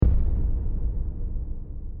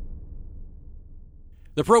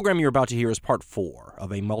The program you're about to hear is part 4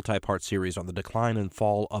 of a multi-part series on the decline and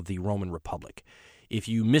fall of the Roman Republic. If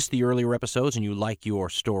you missed the earlier episodes and you like your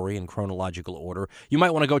story in chronological order, you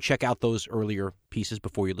might want to go check out those earlier pieces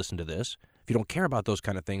before you listen to this. If you don't care about those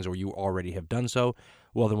kind of things or you already have done so,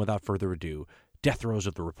 well then without further ado, Throes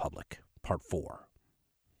of the Republic, part 4.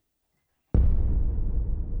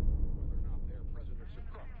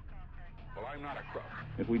 Well, I'm not a crook.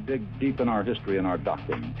 If we dig deep in our history and our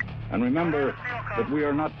doctrine, and remember that we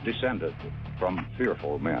are not descended from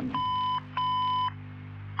fearful men.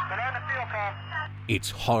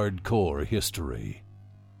 It's hardcore history.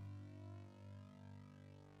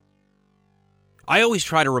 I always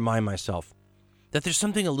try to remind myself that there's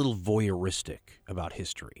something a little voyeuristic about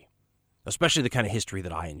history, especially the kind of history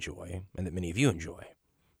that I enjoy and that many of you enjoy,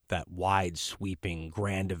 that wide-sweeping,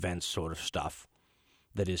 grand events sort of stuff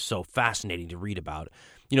that is so fascinating to read about.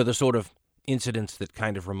 You know, the sort of incidents that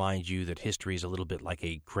kind of remind you that history is a little bit like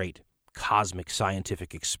a great cosmic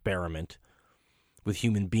scientific experiment with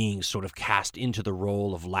human beings sort of cast into the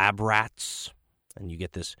role of lab rats. And you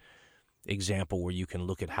get this example where you can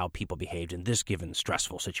look at how people behaved in this given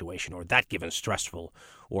stressful situation or that given stressful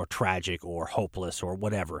or tragic or hopeless or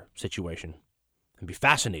whatever situation and be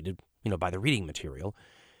fascinated, by the reading material.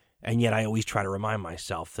 And yet I always try to remind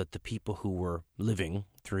myself that the people who were living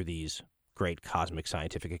through these great cosmic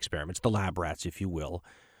scientific experiments, the lab rats, if you will,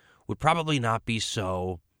 would probably not be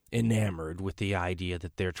so enamored with the idea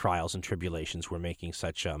that their trials and tribulations were making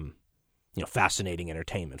such, fascinating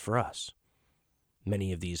entertainment for us.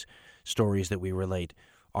 Many of these stories that we relate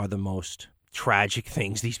are the most tragic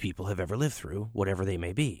things these people have ever lived through, whatever they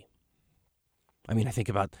may be. I mean, I think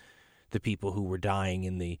about the people who were dying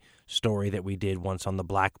in the story that we did once on the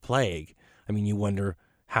Black Plague. I mean, you wonder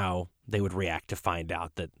how they would react to find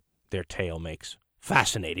out that their tale makes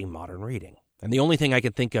fascinating modern reading. And the only thing I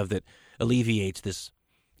can think of that alleviates this,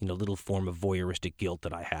 little form of voyeuristic guilt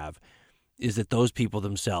that I have is that those people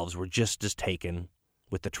themselves were just as taken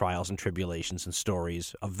with the trials and tribulations and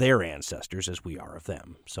stories of their ancestors as we are of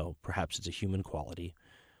them. So perhaps it's a human quality.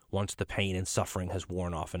 Once the pain and suffering has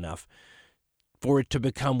worn off enough for it to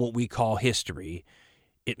become what we call history,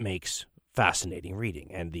 it makes fascinating reading.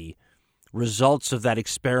 And the results of that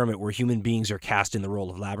experiment where human beings are cast in the role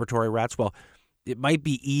of laboratory rats, well, it might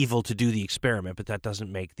be evil to do the experiment, but that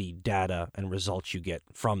doesn't make the data and results you get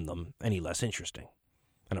from them any less interesting.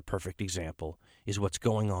 And a perfect example is what's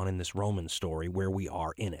going on in this Roman story where we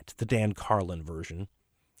are in it, the Dan Carlin version,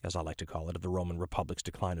 as I like to call it, of the Roman Republic's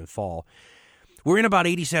decline and fall. We're in about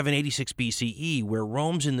 87, 86 BCE, where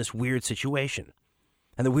Rome's in this weird situation.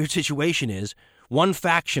 And the weird situation is one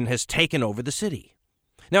faction has taken over the city.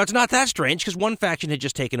 Now, it's not that strange, because one faction had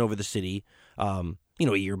just taken over the city, a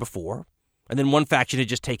year before. And then one faction had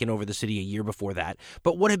just taken over the city a year before that.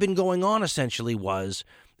 But what had been going on, essentially, was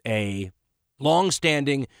a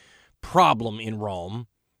long-standing problem in Rome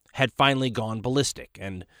had finally gone ballistic,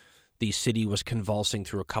 and the city was convulsing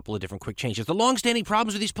through a couple of different quick changes. The long-standing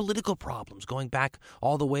problems are these political problems, going back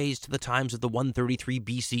all the ways to the times of the 133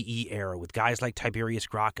 BCE era with guys like Tiberius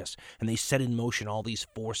Gracchus, and they set in motion all these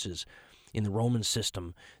forces in the Roman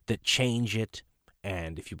system that change it,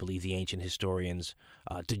 and if you believe the ancient historians,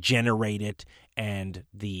 degenerate it, and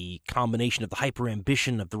the combination of the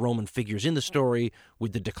hyper-ambition of the Roman figures in the story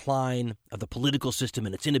with the decline of the political system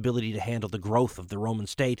and its inability to handle the growth of the Roman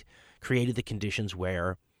state created the conditions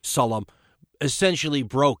where Sulla essentially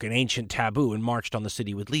broke an ancient taboo and marched on the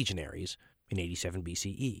city with legionaries in 87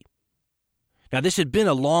 BCE. Now, this had been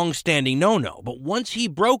a long-standing no-no, but once he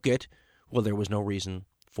broke it, well, there was no reason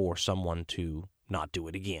for someone to not do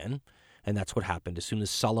it again. And that's what happened as soon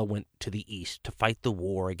as Sulla went to the east to fight the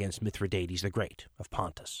war against Mithridates the Great of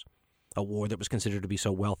Pontus, a war that was considered to be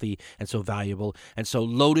so wealthy and so valuable and so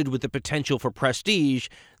loaded with the potential for prestige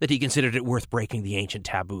that he considered it worth breaking the ancient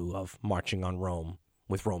taboo of marching on Rome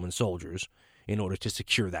with Roman soldiers in order to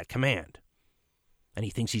secure that command. And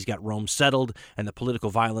he thinks he's got Rome settled and the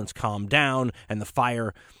political violence calmed down and the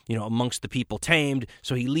fire, amongst the people tamed.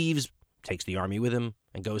 So he leaves, takes the army with him,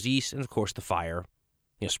 and goes east. And, of course, the fire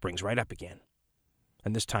springs right up again.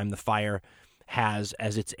 And this time the fire has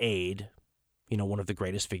as its aid, one of the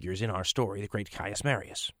greatest figures in our story, the great Caius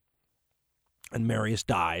Marius. And Marius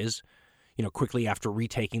dies, quickly after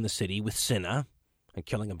retaking the city with Cinna and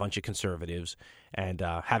killing a bunch of conservatives and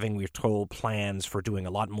having, we're told, plans for doing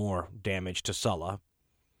a lot more damage to Sulla.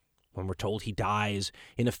 When we're told he dies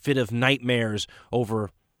in a fit of nightmares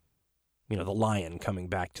over, the lion coming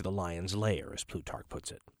back to the lion's lair, as Plutarch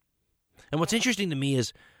puts it. And what's interesting to me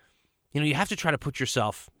is, you have to try to put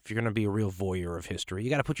yourself, if you're going to be a real voyeur of history, you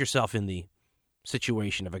got to put yourself in the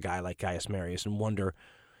situation of a guy like Caius Marius and wonder,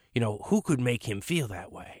 who could make him feel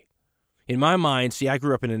that way? In my mind, I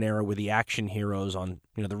grew up in an era where the action heroes on,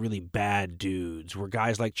 the really bad dudes were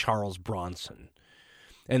guys like Charles Bronson.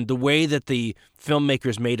 And the way that the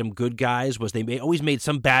filmmakers made them good guys was they always made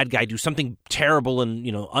some bad guy do something terrible and,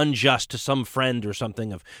 unjust to some friend or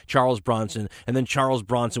something of Charles Bronson. And then Charles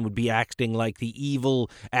Bronson would be acting like the evil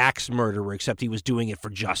axe murderer, except he was doing it for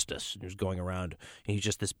justice. He was going around, and he's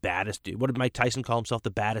just this baddest dude. What did Mike Tyson call himself?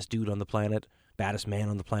 The baddest dude on the planet? Baddest man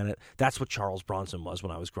on the planet. That's what Charles Bronson was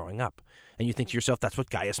when I was growing up. And you think to yourself, that's what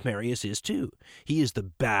Gaius Marius is too. He is the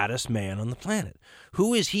baddest man on the planet.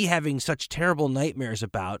 Who is he having such terrible nightmares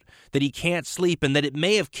about that he can't sleep and that it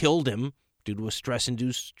may have killed him due to a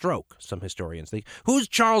stress-induced stroke, some historians think? Who's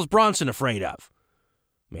Charles Bronson afraid of?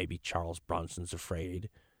 Maybe Charles Bronson's afraid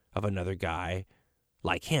of another guy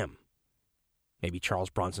like him. Maybe Charles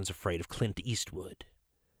Bronson's afraid of Clint Eastwood.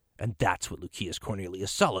 And that's what Lucius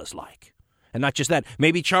Cornelius Sulla's like. And not just that,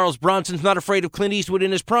 maybe Charles Bronson's not afraid of Clint Eastwood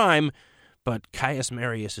in his prime, but Gaius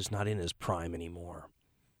Marius is not in his prime anymore.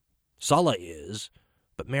 Sulla is,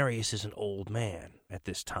 but Marius is an old man at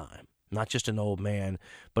this time. Not just an old man,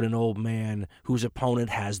 but an old man whose opponent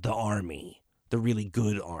has the army, the really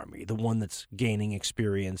good army, the one that's gaining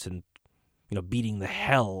experience and, beating the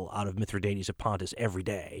hell out of Mithridates of Pontus every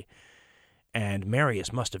day. And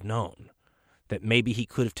Marius must have known that maybe he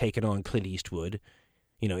could have taken on Clint Eastwood,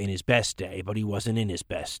 in his best day, but he wasn't in his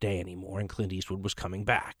best day anymore, and Clint Eastwood was coming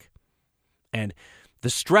back. And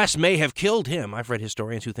the stress may have killed him. I've read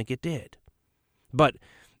historians who think it did. But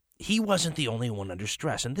he wasn't the only one under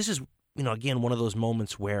stress. And this is, again, one of those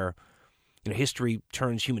moments where, history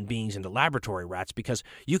turns human beings into laboratory rats, because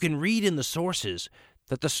you can read in the sources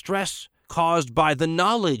that the stress caused by the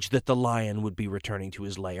knowledge that the lion would be returning to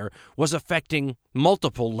his lair was affecting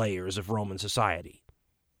multiple layers of Roman society.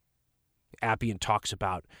 Appian talks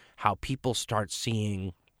about how people start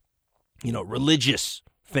seeing, religious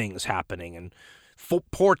things happening and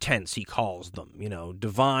portents, he calls them,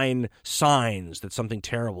 divine signs that something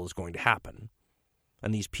terrible is going to happen.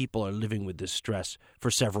 And these people are living with this stress for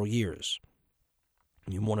several years.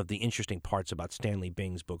 And one of the interesting parts about Stanley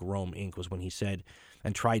Bing's book, Rome, Inc., was when he said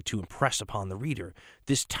and tried to impress upon the reader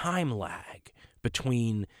this time lag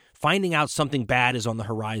between finding out something bad is on the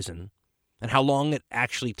horizon and how long it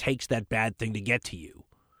actually takes that bad thing to get to you.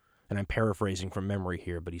 And I'm paraphrasing from memory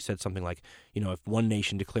here, but he said something like, if one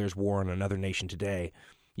nation declares war on another nation today,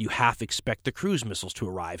 you half expect the cruise missiles to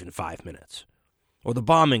arrive in 5 minutes, or the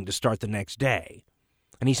bombing to start the next day.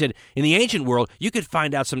 And he said, in the ancient world, you could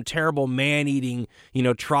find out some terrible man-eating,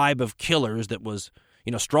 tribe of killers that was,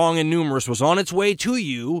 strong and numerous, was on its way to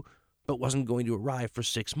you, but wasn't going to arrive for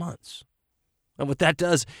 6 months. And what that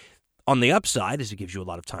does on the upside is it gives you a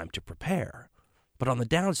lot of time to prepare. But on the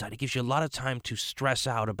downside, it gives you a lot of time to stress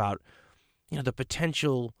out about, the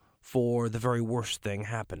potential for the very worst thing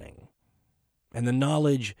happening. And the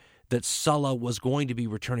knowledge that Sulla was going to be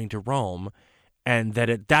returning to Rome and that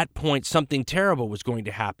at that point something terrible was going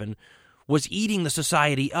to happen was eating the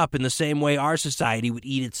society up in the same way our society would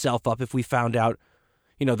eat itself up if we found out,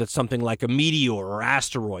 that something like a meteor or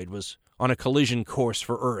asteroid was on a collision course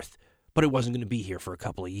for Earth, but it wasn't going to be here for a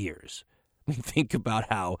couple of years. I mean, think about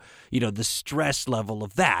how, the stress level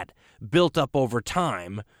of that built up over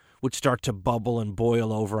time would start to bubble and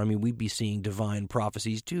boil over. I mean, we'd be seeing divine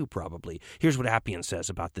prophecies too, probably. Here's what Appian says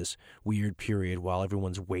about this weird period while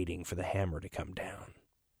everyone's waiting for the hammer to come down.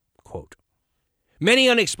 Quote, many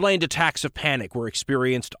unexplained attacks of panic were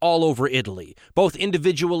experienced all over Italy, both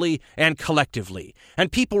individually and collectively,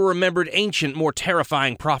 and people remembered ancient, more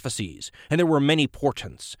terrifying prophecies, and there were many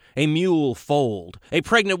portents. A mule foaled, a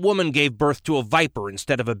pregnant woman gave birth to a viper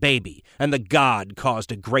instead of a baby, and the god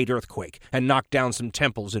caused a great earthquake and knocked down some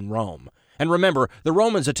temples in Rome. And remember, the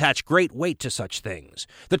Romans attached great weight to such things.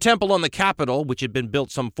 The temple on the Capitol, which had been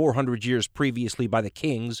built some 400 years previously by the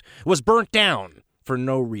kings, was burnt down for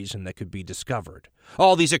no reason that could be discovered.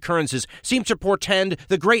 All these occurrences seem to portend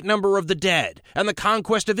the great number of the dead, and the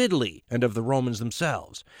conquest of Italy, and of the Romans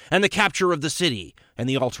themselves, and the capture of the city, and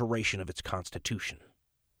the alteration of its constitution.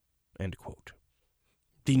 End quote.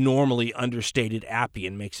 The normally understated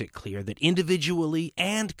Appian makes it clear that individually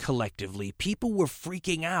and collectively, people were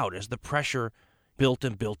freaking out as the pressure built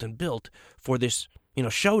and built and built for this,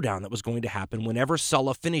 showdown that was going to happen whenever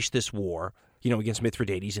Sulla finished this war, against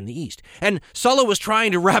Mithridates in the east. And Sulla was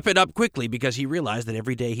trying to wrap it up quickly because he realized that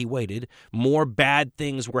every day he waited, more bad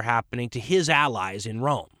things were happening to his allies in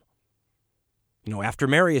Rome. After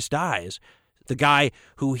Marius dies, the guy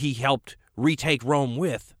who he helped retake Rome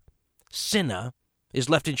with, Cinna, is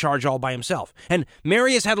left in charge all by himself. And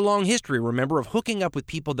Marius had a long history, remember, of hooking up with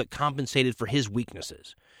people that compensated for his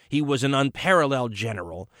weaknesses. He was an unparalleled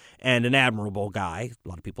general and an admirable guy. A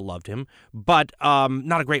lot of people loved him, but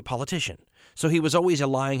not a great politician. So he was always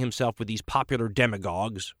allying himself with these popular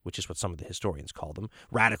demagogues, which is what some of the historians call them,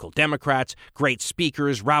 radical Democrats, great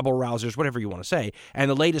speakers, rabble-rousers, whatever you want to say.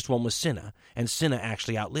 And the latest one was Cinna, and Cinna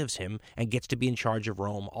actually outlives him and gets to be in charge of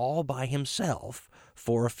Rome all by himself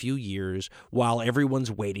for a few years while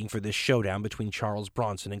everyone's waiting for this showdown between Charles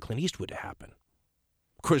Bronson and Clint Eastwood to happen.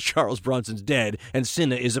 Of course, Charles Bronson's dead, and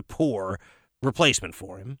Cinna is a poor replacement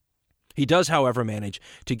for him. He does, however, manage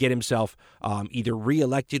to get himself either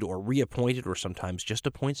reelected or reappointed, or sometimes just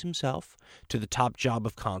appoints himself to the top job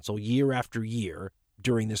of consul year after year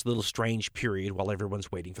during this little strange period while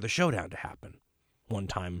everyone's waiting for the showdown to happen. One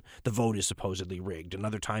time, the vote is supposedly rigged.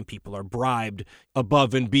 Another time, people are bribed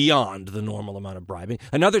above and beyond the normal amount of bribing.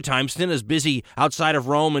 Another time, Cinna's busy outside of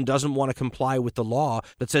Rome and doesn't want to comply with the law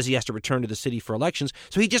that says he has to return to the city for elections,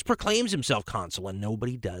 so he just proclaims himself consul, and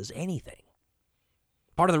nobody does anything.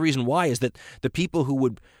 Part of the reason why is that the people who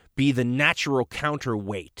would be the natural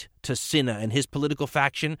counterweight to Cinna and his political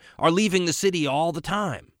faction are leaving the city all the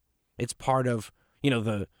time. It's part of,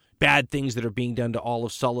 the bad things that are being done to all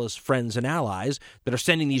of Sulla's friends and allies that are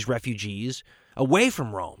sending these refugees away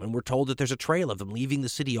from Rome. And we're told that there's a trail of them leaving the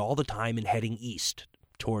city all the time and heading east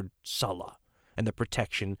toward Sulla and the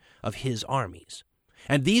protection of his armies.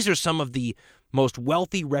 And these are some of the most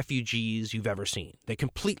wealthy refugees you've ever seen. They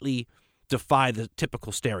completely defy the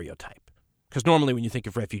typical stereotype. Because normally when you think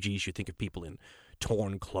of refugees, you think of people in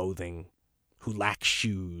torn clothing, who lack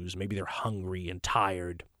shoes, maybe they're hungry and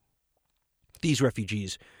tired. These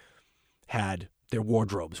refugees had their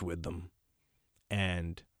wardrobes with them,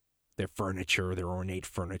 and their furniture, their ornate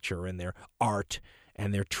furniture, and their art,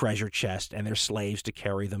 and their treasure chest, and their slaves to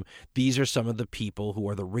carry them. These are some of the people who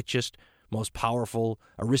are the richest, most powerful,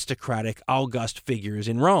 aristocratic, august figures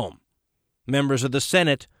in Rome. Members of the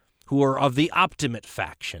Senate who are of the Optimate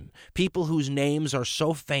faction, people whose names are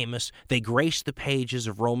so famous they grace the pages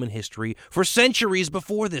of Roman history for centuries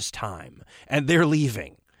before this time, and they're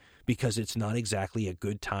leaving because it's not exactly a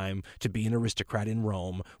good time to be an aristocrat in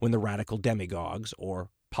Rome when the radical demagogues or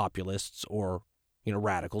populists or,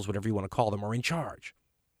 radicals, whatever you want to call them, are in charge.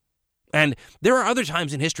 And there are other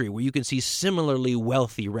times in history where you can see similarly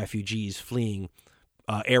wealthy refugees fleeing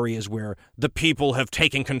areas where the people have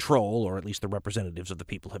taken control, or at least the representatives of the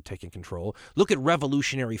people have taken control. Look at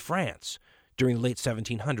revolutionary France during the late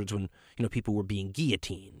 1700s when, people were being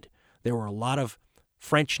guillotined. There were a lot of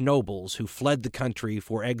French nobles who fled the country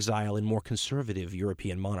for exile in more conservative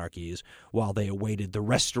European monarchies while they awaited the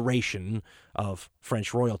restoration of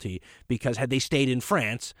French royalty, because had they stayed in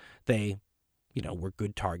France, they, were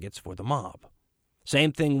good targets for the mob.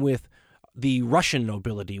 Same thing with the Russian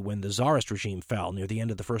nobility when the Tsarist regime fell near the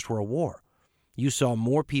end of the First World War. You saw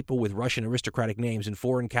more people with Russian aristocratic names in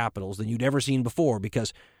foreign capitals than you'd ever seen before,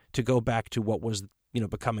 because to go back to what was,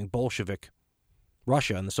 becoming Bolshevik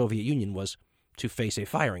Russia and the Soviet Union was to face a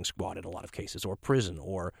firing squad in a lot of cases, or prison,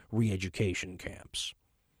 or re-education camps.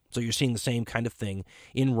 So you're seeing the same kind of thing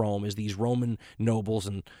in Rome as these Roman nobles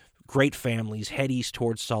and great families head east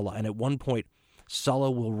towards Sulla, and at one point Sulla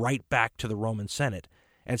will write back to the Roman Senate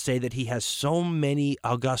and say that he has so many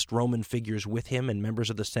august Roman figures with him and members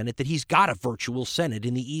of the Senate that he's got a virtual Senate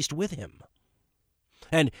in the east with him.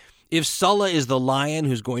 And if Sulla is the lion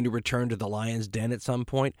who's going to return to the lion's den at some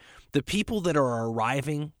point, the people that are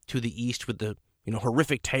arriving to the east with the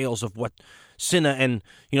horrific tales of what Cinna and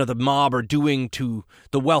the mob are doing to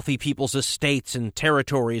the wealthy people's estates and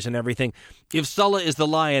territories and everything, if Sulla is the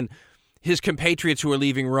lion, his compatriots who are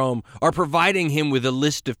leaving Rome are providing him with a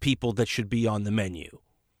list of people that should be on the menu.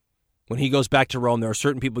 When he goes back to Rome, there are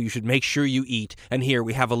certain people you should make sure you eat, and here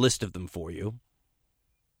we have a list of them for you.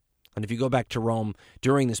 And if you go back to Rome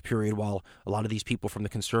during this period, while a lot of these people from the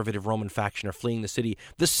conservative Roman faction are fleeing the city,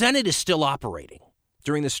 the Senate is still operating.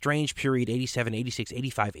 During this strange period, 87, 86,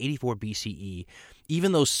 85, 84 BCE,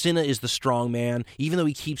 even though Cinna is the strong man, even though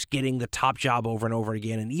he keeps getting the top job over and over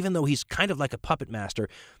again, and even though he's kind of like a puppet master,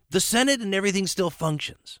 the Senate and everything still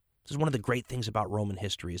functions. This is one of the great things about Roman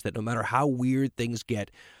history, is that no matter how weird things get,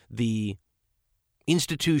 the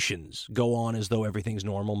institutions go on as though everything's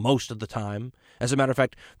normal most of the time. As a matter of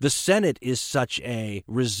fact, the Senate is such a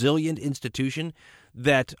resilient institution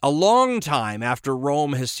that a long time after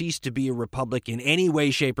Rome has ceased to be a republic in any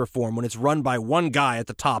way, shape, or form, when it's run by one guy at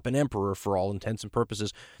the top, an emperor for all intents and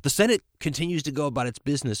purposes, the Senate continues to go about its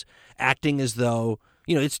business, acting as though,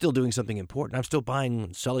 it's still doing something important. I'm still buying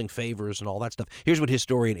and selling favors and all that stuff. Here's what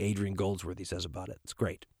historian Adrian Goldsworthy says about it. It's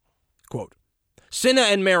great. Quote, Cinna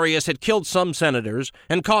and Marius had killed some senators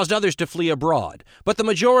and caused others to flee abroad, but the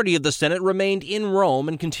majority of the Senate remained in Rome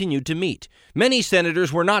and continued to meet. Many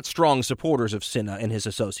senators were not strong supporters of Cinna and his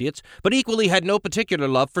associates, but equally had no particular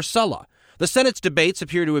love for Sulla. The Senate's debates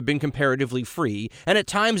appear to have been comparatively free, and at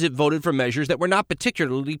times it voted for measures that were not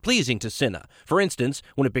particularly pleasing to Cinna, for instance,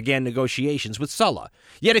 when it began negotiations with Sulla.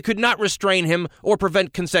 Yet it could not restrain him or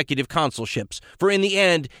prevent consecutive consulships, for in the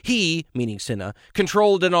end he, meaning Cinna,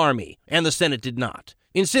 controlled an army, and the Senate did not.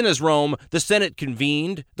 In Cinna's Rome, the Senate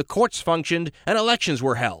convened, the courts functioned, and elections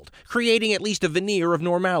were held, creating at least a veneer of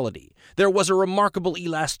normality. There was a remarkable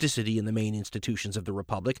elasticity in the main institutions of the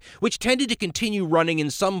Republic, which tended to continue running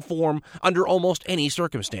in some form under almost any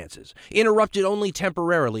circumstances, interrupted only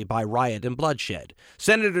temporarily by riot and bloodshed.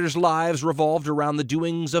 Senators' lives revolved around the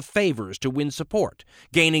doings of favors to win support,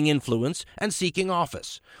 gaining influence, and seeking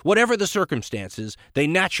office. Whatever the circumstances, they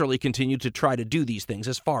naturally continued to try to do these things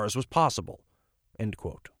as far as was possible. End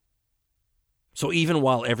quote. So even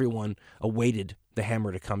while everyone awaited the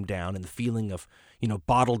hammer to come down and the feeling of,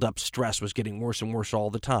 bottled up stress was getting worse and worse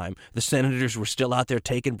all the time, the senators were still out there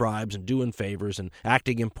taking bribes and doing favors and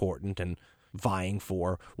acting important and vying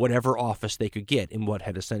for whatever office they could get in what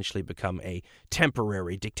had essentially become a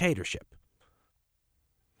temporary dictatorship.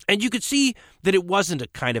 And you could see that it wasn't a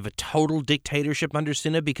kind of a total dictatorship under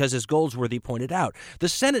Cinna because, as Goldsworthy pointed out, the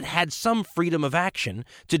Senate had some freedom of action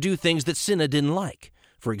to do things that Cinna didn't like.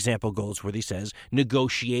 For example, Goldsworthy says,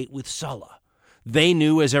 negotiate with Sulla. They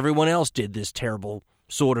knew, as everyone else did, this terrible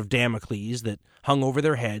sword of Damocles that hung over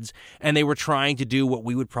their heads, and they were trying to do what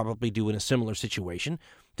we would probably do in a similar situation.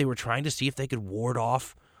 They were trying to see if they could ward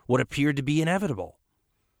off what appeared to be inevitable.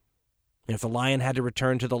 And if the lion had to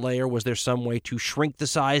return to the lair, was there some way to shrink the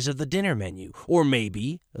size of the dinner menu? Or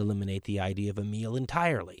maybe eliminate the idea of a meal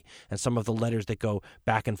entirely? And some of the letters that go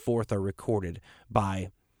back and forth are recorded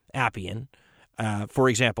by Appian. For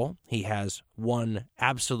example, he has one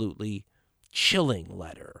absolutely chilling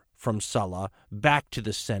letter from Sulla back to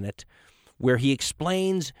the Senate where he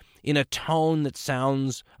explains in a tone that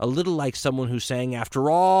sounds a little like someone who's saying,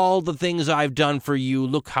 after all the things I've done for you,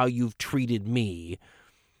 look how you've treated me.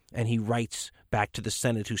 And he writes back to the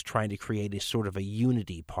Senate, who's trying to create a sort of a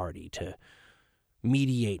unity party to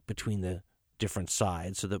mediate between the different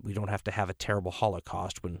sides so that we don't have to have a terrible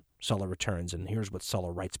Holocaust when Sulla returns. And here's what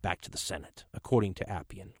Sulla writes back to the Senate, according to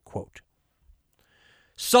Appian, quote,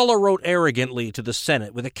 Sulla wrote arrogantly to the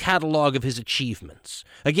Senate with a catalogue of his achievements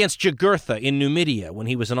against Jugurtha in Numidia when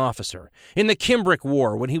he was an officer, in the Cimbric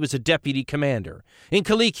War when he was a deputy commander, in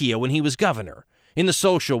Cilicia when he was governor, in the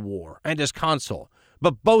Social War and as consul,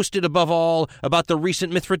 but boasted above all about the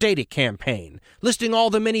recent Mithridatic campaign, listing all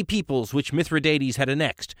the many peoples which Mithridates had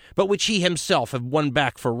annexed, but which he himself had won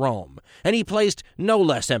back for Rome. And he placed no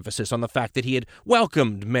less emphasis on the fact that he had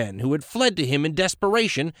welcomed men who had fled to him in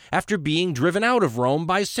desperation after being driven out of Rome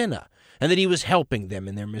by Cinna, and that he was helping them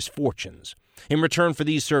in their misfortunes. In return for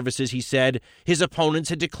these services, he said, his opponents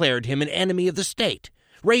had declared him an enemy of the state,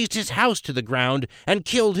 razed his house to the ground, and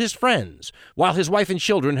killed his friends, while his wife and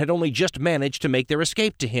children had only just managed to make their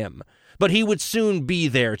escape to him. But he would soon be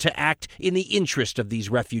there to act in the interest of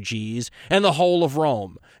these refugees and the whole of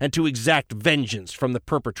Rome, and to exact vengeance from the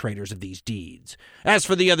perpetrators of these deeds. As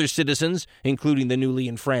for the other citizens, including the newly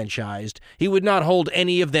enfranchised, he would not hold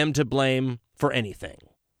any of them to blame for anything.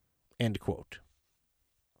 End quote.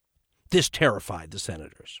 This terrified the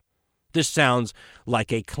senators. This sounds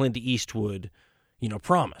like a Clint Eastwood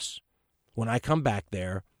promise. When I come back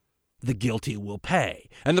there, the guilty will pay.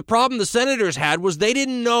 And the problem the senators had was they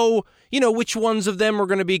didn't know, which ones of them were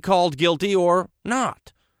going to be called guilty or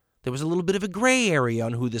not. There was a little bit of a gray area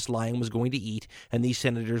on who this lion was going to eat, and these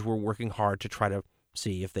senators were working hard to try to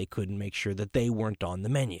see if they couldn't make sure that they weren't on the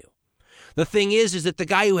menu. The thing is that the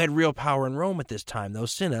guy who had real power in Rome at this time, though,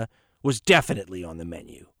 Cinna, was definitely on the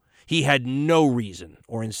menu. He had no reason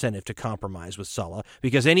or incentive to compromise with Sulla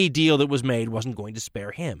because any deal that was made wasn't going to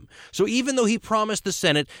spare him. So even though he promised the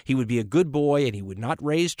Senate he would be a good boy and he would not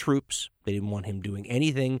raise troops, they didn't want him doing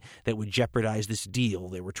anything that would jeopardize this deal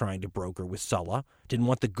they were trying to broker with Sulla, didn't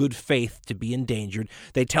want the good faith to be endangered.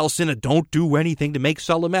 They tell Cinna, don't do anything to make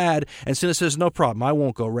Sulla mad, and Cinna says, no problem, I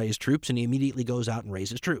won't go raise troops, and he immediately goes out and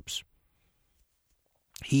raises troops.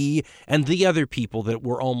 He and the other people that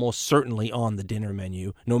were almost certainly on the dinner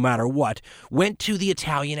menu, no matter what, went to the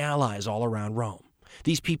Italian allies all around Rome.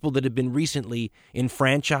 These people that had been recently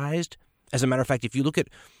enfranchised. As a matter of fact, if you look at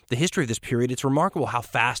the history of this period, it's remarkable how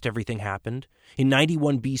fast everything happened. In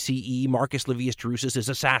 91 BCE, Marcus Livius Drusus is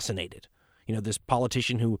assassinated. This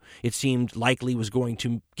politician who it seemed likely was going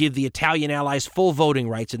to give the Italian allies full voting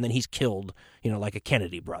rights, and then he's killed, like a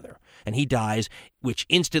Kennedy brother. And he dies, which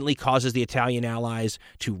instantly causes the Italian allies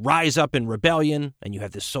to rise up in rebellion, and you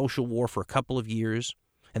have this social war for a couple of years.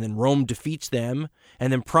 And then Rome defeats them,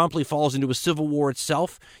 and then promptly falls into a civil war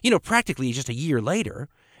itself, practically just a year later.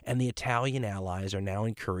 And the Italian allies are now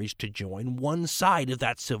encouraged to join one side of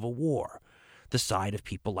that civil war, the side of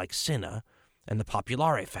people like Cinna and the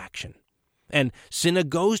Popolare faction. And Cinna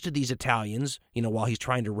goes to these Italians, while he's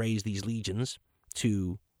trying to raise these legions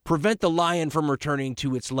to prevent the lion from returning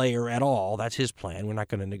to its lair at all. That's his plan. We're not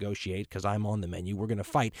going to negotiate because I'm on the menu. We're going to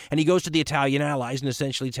fight. And he goes to the Italian allies and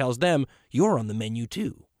essentially tells them, you're on the menu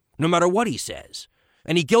too, no matter what he says.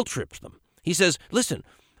 And he guilt trips them. He says, listen,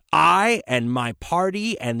 I and my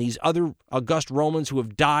party and these other august Romans who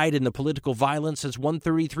have died in the political violence since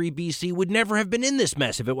 133 BC would never have been in this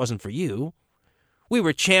mess if it wasn't for you. We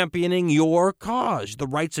were championing your cause, the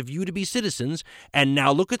rights of you to be citizens, and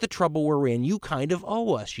now look at the trouble we're in. You kind of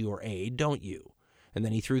owe us your aid, don't you? And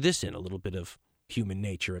then he threw this in, a little bit of human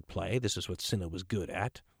nature at play. This is what Cinna was good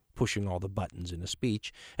at, pushing all the buttons in a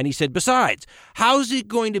speech. And he said, besides, how's it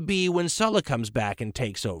going to be when Sulla comes back and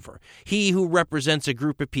takes over? He who represents a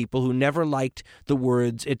group of people who never liked the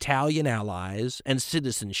words Italian allies and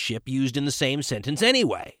citizenship used in the same sentence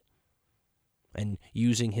anyway. And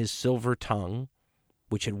using his silver tongue,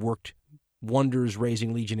 which had worked wonders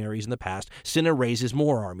raising legionaries in the past, Cinna raises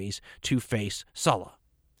more armies to face Sulla.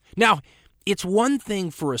 Now, it's one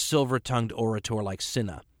thing for a silver-tongued orator like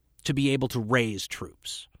Cinna to be able to raise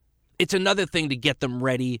troops. It's another thing to get them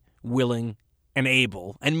ready, willing, and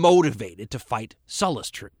able, and motivated to fight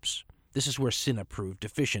Sulla's troops. This is where Cinna proved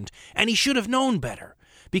deficient, and he should have known better,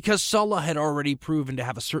 because Sulla had already proven to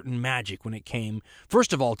have a certain magic when it came,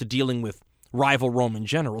 first of all, to dealing with rival Roman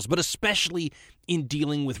generals, but especially in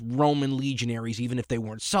dealing with Roman legionaries, even if they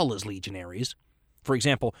weren't Sulla's legionaries. For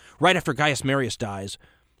example, right after Gaius Marius dies,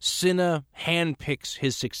 Cinna handpicks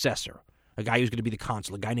his successor, a guy who's going to be the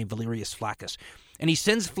consul, a guy named Valerius Flaccus. And he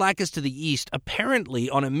sends Flaccus to the east, apparently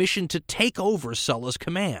on a mission to take over Sulla's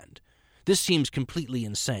command. This seems completely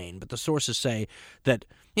insane, but the sources say that,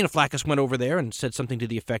 Flaccus went over there and said something to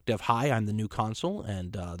the effect of, hi, I'm the new consul,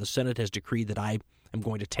 and the Senate has decreed that I am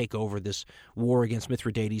going to take over this war against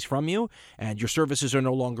Mithridates from you, and your services are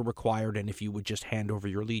no longer required, and if you would just hand over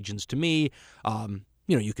your legions to me,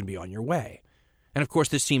 you can be on your way. And of course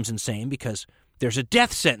this seems insane because there's a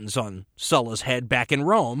death sentence on Sulla's head back in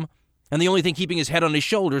Rome, and the only thing keeping his head on his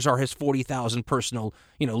shoulders are his 40,000 personal,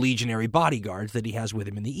 legionary bodyguards that he has with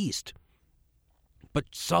him in the east. But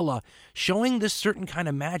Sulla, showing this certain kind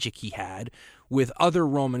of magic he had with other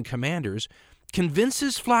Roman commanders,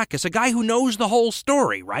 convinces Flaccus, a guy who knows the whole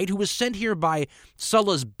story, right, who was sent here by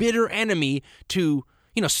Sulla's bitter enemy to,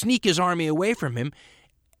 sneak his army away from him.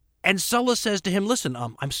 And Sulla says to him, listen,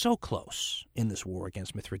 I'm so close in this war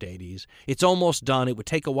against Mithridates. It's almost done. It would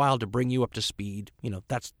take a while to bring you up to speed.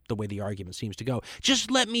 That's the way the argument seems to go. Just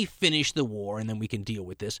let me finish the war, and then we can deal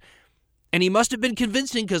with this. And he must have been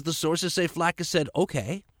convincing because the sources say Flaccus said,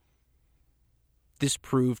 okay. This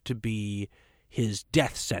proved to be his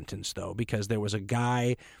death sentence, though, because there was a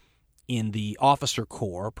guy in the officer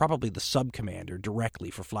corps, probably the sub-commander directly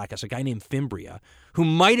for Flaccus, a guy named Fimbria, who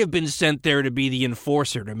might have been sent there to be the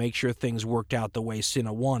enforcer to make sure things worked out the way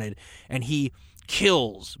Cinna wanted, and he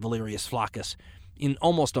kills Valerius Flaccus in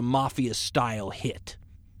almost a mafia-style hit.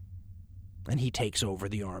 And he takes over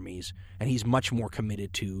the armies, and he's much more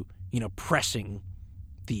committed to, pressing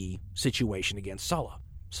the situation against Sulla.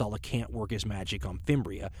 Sulla can't work his magic on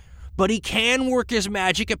Fimbria, but he can work his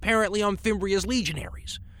magic apparently on Fimbria's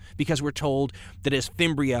legionaries, because we're told that as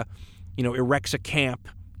Fimbria, erects a camp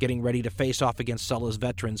getting ready to face off against Sulla's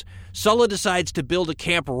veterans, Sulla decides to build a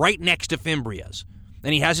camp right next to Fimbria's.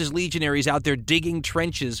 And he has his legionaries out there digging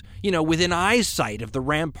trenches, within eyesight of the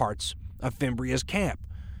ramparts of Fimbria's camp.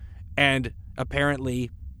 And apparently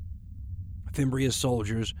Fimbria's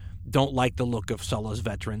soldiers don't like the look of Sulla's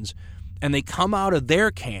veterans, and they come out of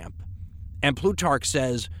their camp, and Plutarch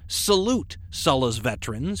says, salute Sulla's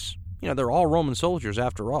veterans. They're all Roman soldiers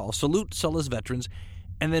after all. Salute Sulla's veterans,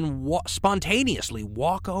 and then spontaneously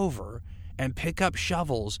walk over and pick up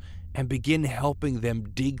shovels and begin helping them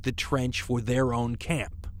dig the trench for their own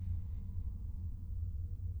camp.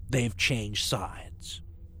 They've changed sides.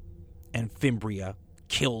 And Fimbria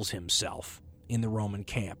kills himself in the Roman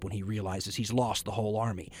camp when he realizes he's lost the whole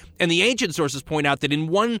army. And the ancient sources point out that in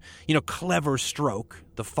one, clever stroke,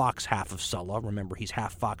 the fox half of Sulla, remember he's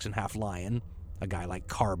half fox and half lion, a guy like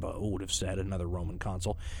Carbo would have said, another Roman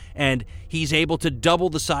consul, and he's able to double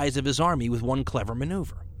the size of his army with one clever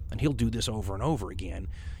maneuver. And he'll do this over and over again,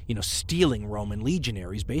 stealing Roman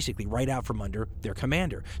legionaries basically right out from under their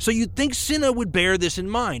commander. So you'd think Cinna would bear this in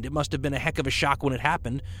mind. It must have been a heck of a shock when it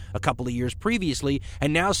happened a couple of years previously.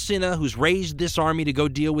 And now Cinna, who's raised this army to go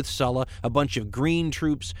deal with Sulla, a bunch of green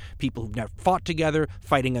troops, people who've never fought together,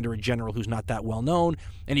 fighting under a general who's not that well known,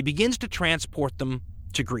 and he begins to transport them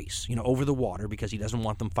to Greece, over the water, because he doesn't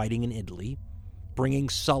want them fighting in Italy. Bringing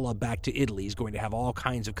Sulla back to Italy is going to have all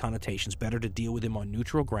kinds of connotations. Better to deal with him on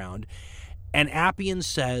neutral ground. And Appian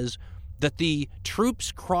says that the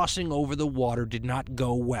troops crossing over the water did not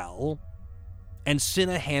go well, and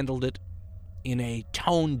Cinna handled it in a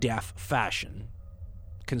tone-deaf fashion,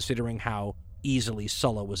 considering how easily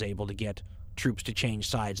Sulla was able to get troops to change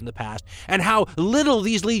sides in the past, and how little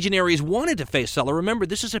these legionaries wanted to face Sulla. Remember,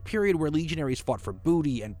 this is a period where legionaries fought for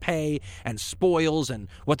booty and pay and spoils and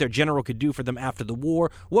what their general could do for them after the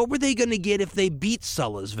war. What were they going to get if they beat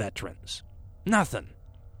Sulla's veterans? Nothing.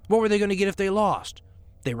 What were they going to get if they lost?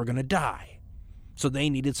 They were going to die. So they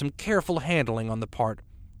needed some careful handling on the part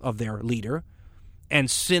of their leader,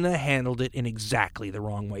 and Cinna handled it in exactly the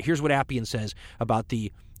wrong way. Here's what Appian says about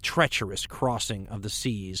the treacherous crossing of the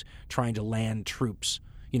seas, trying to land troops,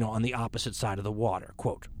 on the opposite side of the water.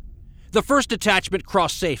 Quote, "The first detachment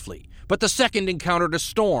crossed safely, but the second encountered a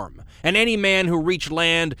storm, and any man who reached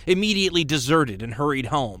land immediately deserted and hurried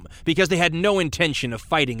home, because they had no intention of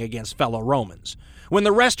fighting against fellow Romans. When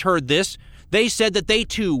the rest heard this, they said that they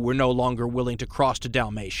too were no longer willing to cross to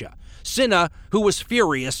Dalmatia. Cinna, who was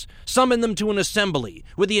furious, summoned them to an assembly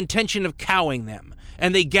with the intention of cowing them,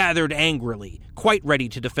 and they gathered angrily, quite ready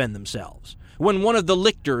to defend themselves. When one of the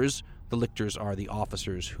lictors are the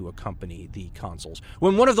officers who accompany the consuls.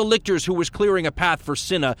 When one of the lictors who was clearing a path for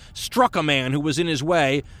Cinna struck a man who was in his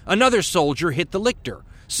way, another soldier hit the lictor.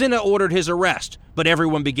 Cinna ordered his arrest, but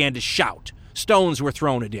everyone began to shout. Stones were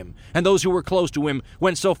thrown at him, and those who were close to him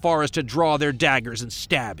went so far as to draw their daggers and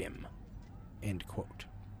stab him." End quote.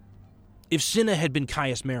 If Cinna had been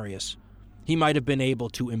Caius Marius, he might have been able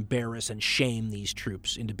to embarrass and shame these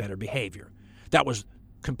troops into better behavior. That was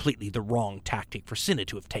completely the wrong tactic for Cinna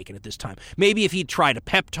to have taken at this time. Maybe if he'd tried a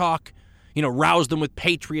pep talk, rouse them with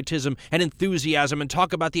patriotism and enthusiasm and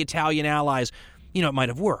talk about the Italian allies, it might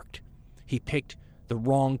have worked. He picked the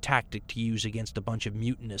wrong tactic to use against a bunch of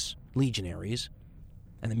mutinous legionaries,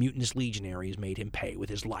 and the mutinous legionaries made him pay with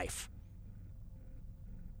his life.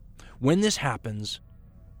 When this happens,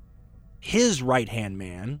 his right-hand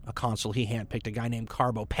man, a consul he handpicked, a guy named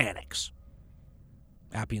Carbo, panics.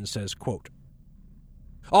 Appian says, quote,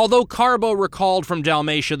 "Although Carbo recalled from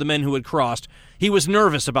Dalmatia the men who had crossed, he was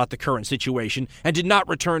nervous about the current situation and did not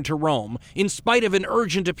return to Rome, in spite of an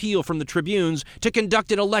urgent appeal from the tribunes to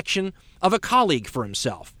conduct an election of a colleague for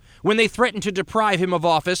himself. When they threatened to deprive him of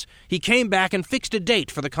office, he came back and fixed a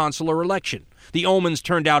date for the consular election. The omens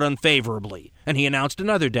turned out unfavorably, and he announced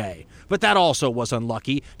another day. But that also was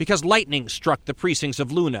unlucky, because lightning struck the precincts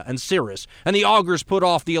of Luna and Cirrus, and the augurs put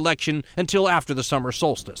off the election until after the summer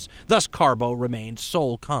solstice. Thus Carbo remained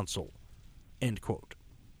sole consul." End quote.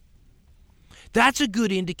 That's a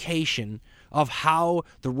good indication of how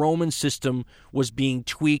the Roman system was being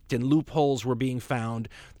tweaked and loopholes were being found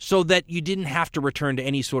so that you didn't have to return to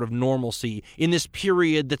any sort of normalcy in this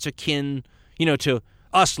period that's akin, to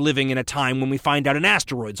us living in a time when we find out an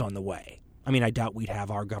asteroid's on the way. I mean, I doubt we'd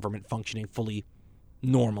have our government functioning fully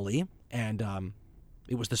normally, and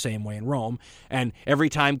it was the same way in Rome. And every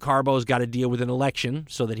time Carbo's got to deal with an election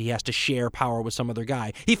so that he has to share power with some other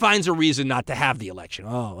guy, he finds a reason not to have the election.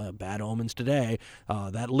 Bad omens today.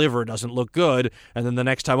 That liver doesn't look good. And then the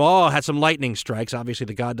next time, had some lightning strikes. Obviously,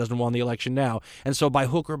 the god doesn't want the election now. And so by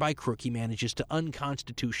hook or by crook, he manages to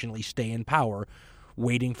unconstitutionally stay in power,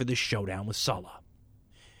 waiting for this showdown with Sulla.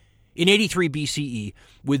 In 83 BCE,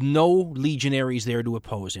 with no legionaries there to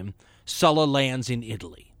oppose him, Sulla lands in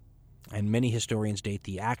Italy. And many historians date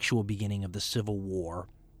the actual beginning of the Civil War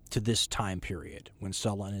to this time period, when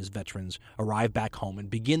Sulla and his veterans arrive back home and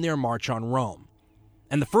begin their march on Rome.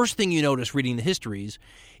 And the first thing you notice reading the histories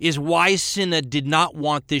is why Cinna did not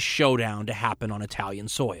want this showdown to happen on Italian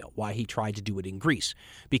soil, why he tried to do it in Greece.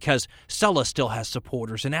 Because Sulla still has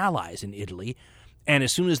supporters and allies in Italy, and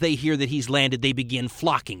as soon as they hear that he's landed, they begin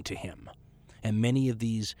flocking to him. And many of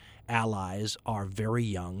these allies are very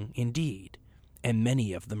young indeed, and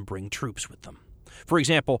many of them bring troops with them. For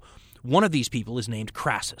example, one of these people is named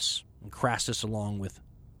Crassus, and Crassus, along with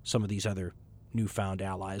some of these other newfound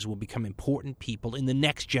allies, will become important people in the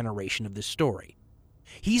next generation of this story.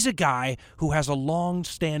 He's a guy who has a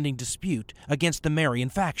long-standing dispute against the Marian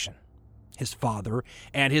faction. His father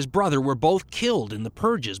and his brother were both killed in the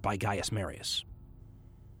purges by Gaius Marius.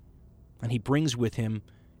 And he brings with him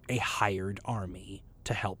a hired army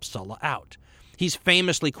to help Sulla out. He's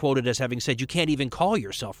famously quoted as having said, "You can't even call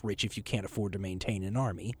yourself rich if you can't afford to maintain an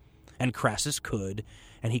army." And Crassus could,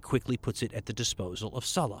 and he quickly puts it at the disposal of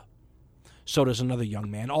Sulla. So does another young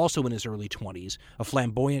man, also in his early 20s, a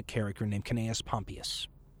flamboyant character named Cnaeus Pompeius.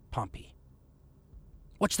 Pompey.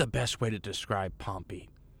 What's the best way to describe Pompey?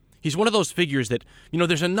 He's one of those figures that,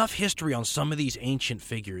 there's enough history on some of these ancient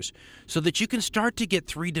figures so that you can start to get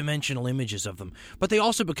three-dimensional images of them. But they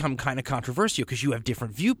also become kind of controversial because you have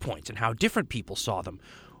different viewpoints and how different people saw them.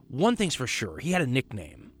 One thing's for sure, he had a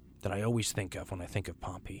nickname that I always think of when I think of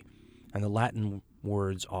Pompey. And the Latin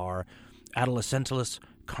words are adolescentilus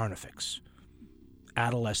carnifex,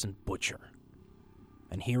 adolescent butcher.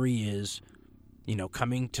 And here he is,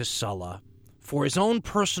 coming to Sulla for his own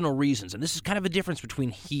personal reasons. And this is kind of a difference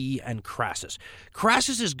between he and Crassus.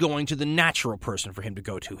 Crassus is going to the natural person for him to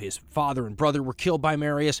go to. His father and brother were killed by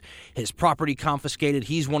Marius, his property confiscated.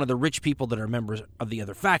 He's one of the rich people that are members of the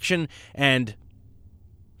other faction, and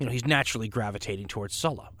he's naturally gravitating towards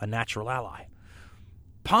Sulla, a natural ally.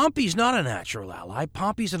 Pompey's not a natural ally.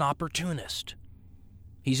 Pompey's an opportunist.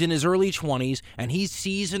 He's in his early 20s, and he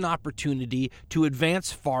sees an opportunity to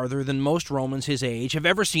advance farther than most Romans his age have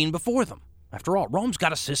ever seen before them. After all, Rome's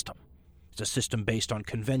got a system. It's a system based on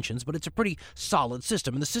conventions, but it's a pretty solid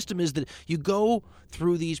system. And the system is that you go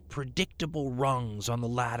through these predictable rungs on the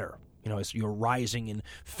ladder, as you're rising in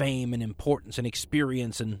fame and importance and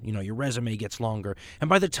experience, and, your resume gets longer. And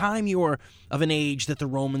by the time you're of an age that the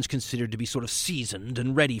Romans considered to be sort of seasoned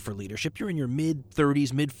and ready for leadership, you're in your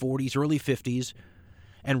mid-30s, mid-40s, early 50s,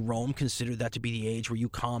 and Rome considered that to be the age where you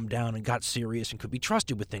calmed down and got serious and could be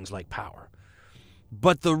trusted with things like power.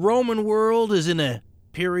 But the Roman world is in a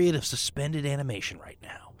period of suspended animation right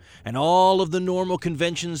now, and all of the normal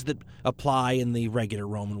conventions that apply in the regular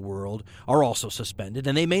Roman world are also suspended,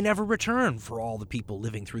 and they may never return for all the people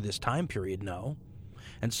living through this time period know.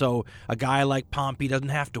 And so a guy like Pompey doesn't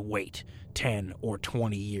have to wait 10 or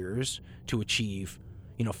 20 years to achieve,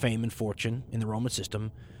 fame and fortune in the Roman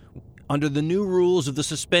system. Under the new rules of the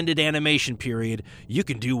suspended animation period, you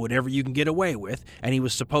can do whatever you can get away with, and he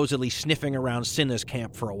was supposedly sniffing around Cinna's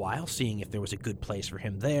camp for a while, seeing if there was a good place for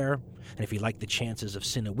him there, and if he liked the chances of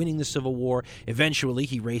Cinna winning the civil war. Eventually,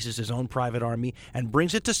 he raises his own private army and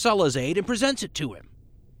brings it to Sulla's aid and presents it to him.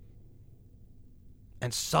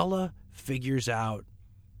 And Sulla figures out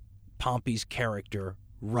Pompey's character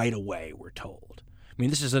right away, we're told. I mean,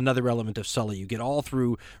 this is another element of Sulla. You get all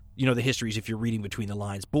through, the histories if you're reading between the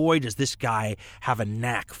lines. Boy, does this guy have a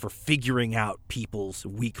knack for figuring out people's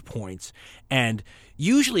weak points and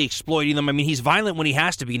usually exploiting them. I mean, he's violent when he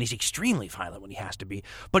has to be, and he's extremely violent when he has to be.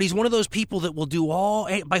 But he's one of those people that will do all,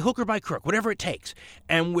 by hook or by crook, whatever it takes.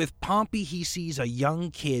 And with Pompey, he sees a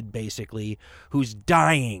young kid, basically, who's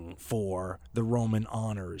dying for the Roman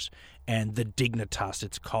honors and the dignitas,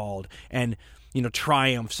 it's called, and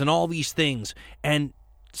triumphs and all these things. And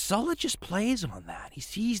Sulla just plays on that. He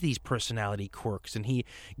sees these personality quirks, and he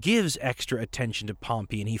gives extra attention to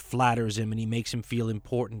Pompey, and he flatters him, and he makes him feel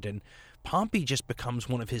important. And Pompey just becomes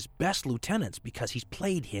one of his best lieutenants because he's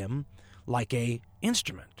played him like a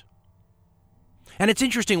instrument. And it's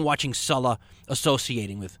interesting watching Sulla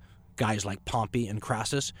associating with guys like Pompey and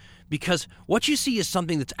Crassus, because what you see is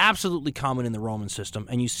something that's absolutely common in the Roman system,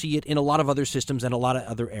 and you see it in a lot of other systems and a lot of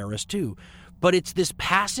other eras too. But it's this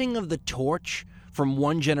passing of the torch from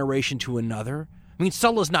one generation to another. I mean,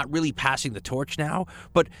 Sulla's not really passing the torch now,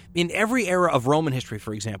 but in every era of Roman history,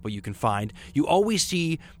 for example, you always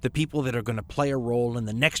see the people that are going to play a role in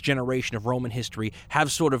the next generation of Roman history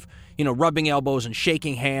have sort of, rubbing elbows and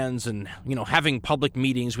shaking hands and, having public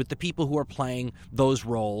meetings with the people who are playing those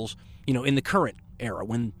roles, in the current era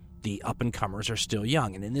when the up-and-comers are still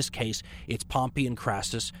young. And in this case, it's Pompey and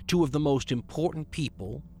Crassus, two of the most important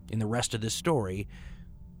people in the rest of this story,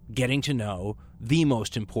 getting to know the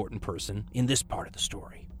most important person in this part of the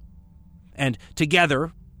story. And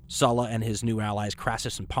together, Sulla and his new allies,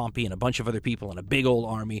 Crassus and Pompey, and a bunch of other people in a big old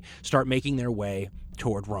army start making their way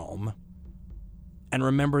toward Rome. And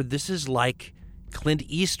remember, this is like Clint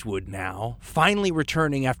Eastwood now, finally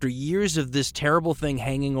returning after years of this terrible thing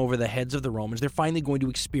hanging over the heads of the Romans. They're finally going to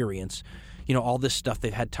experience, all this stuff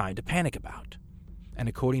they've had time to panic about. And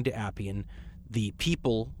according to Appian, the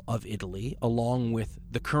people of Italy, along with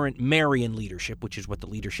the current Marian leadership, which is what the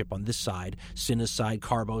leadership on this side, Cinna's side,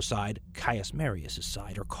 Carbo's side, Caius Marius'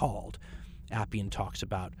 side, are called. Appian talks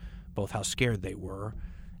about both how scared they were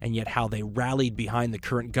and yet how they rallied behind the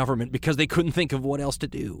current government because they couldn't think of what else to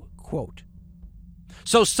do. Quote,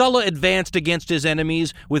 So Sulla advanced against his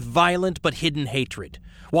enemies with violent but hidden hatred,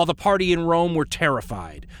 while the party in Rome were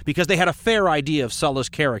terrified because they had a fair idea of Sulla's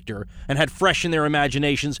character and had fresh in their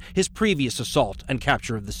imaginations his previous assault and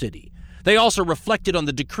capture of the city. They also reflected on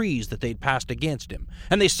the decrees that they'd passed against him,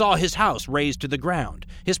 and they saw his house razed to the ground,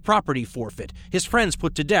 his property forfeit, his friends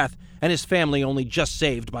put to death, and his family only just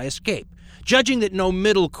saved by escape. Judging that no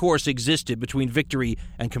middle course existed between victory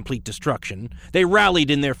and complete destruction, they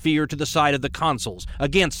rallied in their fear to the side of the consuls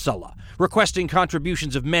against Sulla, requesting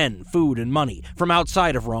contributions of men, food, and money from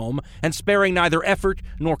outside of Rome, and sparing neither effort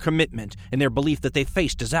nor commitment in their belief that they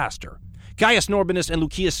faced disaster. Gaius Norbanus and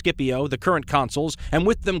Lucius Scipio, the current consuls, and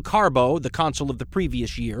with them Carbo, the consul of the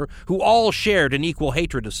previous year, who all shared an equal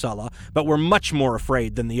hatred of Sulla, but were much more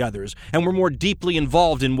afraid than the others, and were more deeply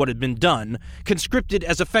involved in what had been done, conscripted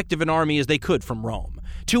as effective an army as they could from Rome.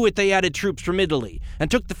 To it they added troops from Italy, and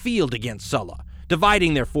took the field against Sulla,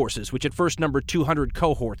 dividing their forces, which at first numbered 200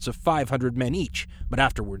 cohorts of 500 men each, but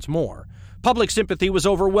afterwards more. Public sympathy was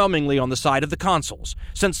overwhelmingly on the side of the consuls,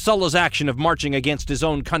 since Sulla's action of marching against his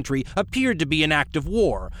own country appeared to be an act of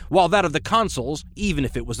war, while that of the consuls, even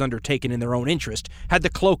if it was undertaken in their own interest, had the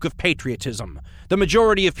cloak of patriotism. The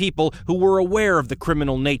majority of people who were aware of the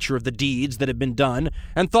criminal nature of the deeds that had been done,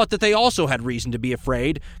 and thought that they also had reason to be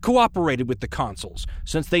afraid, cooperated with the consuls,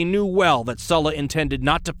 since they knew well that Sulla intended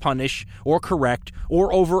not to punish, or correct,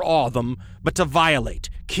 or overawe them, but to violate,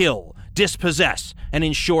 kill, dispossess, and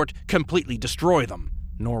in short, completely destroy them.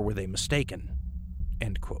 Nor were they mistaken.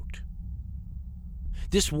 End quote.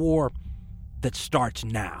 This war that starts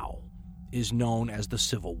now is known as the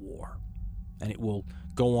Civil War, and it will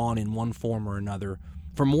go on in one form or another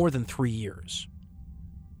for more than 3 years.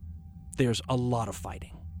 There's a lot of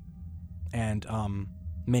fighting, and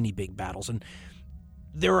many big battles, and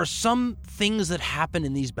there are some things that happen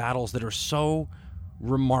in these battles that are so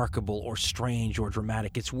remarkable or strange or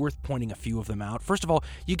dramatic, it's worth pointing a few of them out. First of all,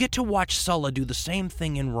 you get to watch Sulla do the same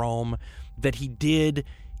thing in Rome that he did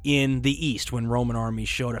in the East when Roman armies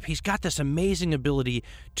showed up. He's got this amazing ability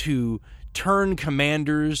to turn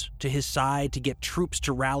commanders to his side, to get troops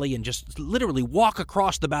to rally and just literally walk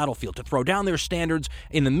across the battlefield, to throw down their standards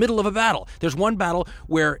in the middle of a battle. There's one battle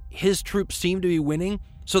where his troops seem to be winning,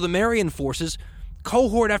 so the Marian forces,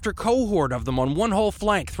 cohort after cohort of them on one whole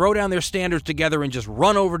flank, throw down their standards together and just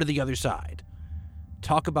run over to the other side.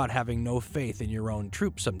 Talk about having no faith in your own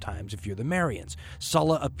troops sometimes if you're the Marians.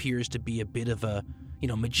 Sulla appears to be a bit of a,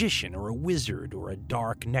 magician or a wizard or a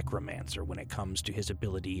dark necromancer when it comes to his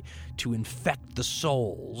ability to infect the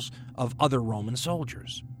souls of other Roman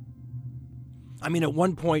soldiers. At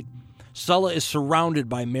one point, Sulla is surrounded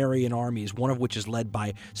by Marian armies, one of which is led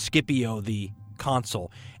by Scipio the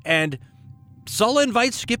consul, and Sulla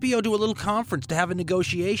invites Scipio to a little conference to have a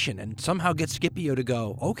negotiation and somehow gets Scipio to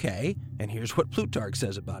go, okay, and here's what Plutarch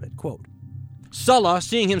says about it, quote, Sulla,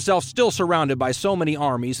 seeing himself still surrounded by so many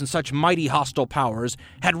armies and such mighty hostile powers,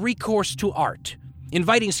 had recourse to art,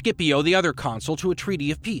 inviting Scipio, the other consul, to a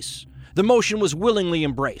treaty of peace. The motion was willingly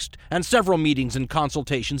embraced, and several meetings and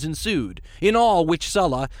consultations ensued, in all which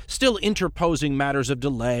Sulla, still interposing matters of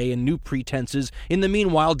delay and new pretenses, in the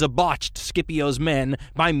meanwhile debauched Scipio's men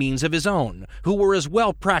by means of his own, who were as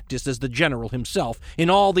well practiced as the general himself in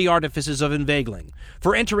all the artifices of inveigling.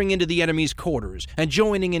 For entering into the enemy's quarters and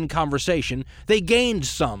joining in conversation, they gained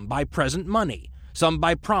some by present money, some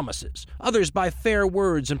by promises, others by fair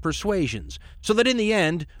words and persuasions, so that in the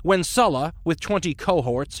end, when Sulla, with 20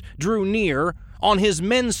 cohorts, drew near, on his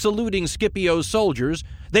men saluting Scipio's soldiers,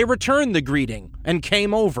 they returned the greeting and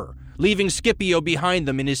came over, leaving Scipio behind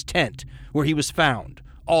them in his tent, where he was found,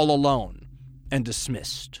 all alone, and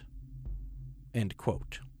dismissed. End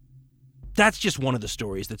quote. That's just one of the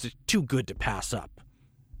stories that's too good to pass up,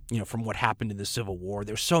 from what happened in the Civil War.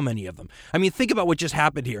 There's so many of them. Think about what just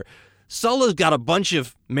happened here. Sulla's got a bunch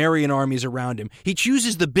of Marian armies around him. He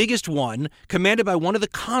chooses the biggest one, commanded by one of the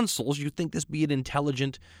consuls. You'd think this be an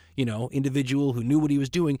intelligent, individual who knew what he was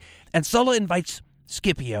doing. And Sulla invites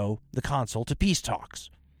Scipio, the consul, to peace talks.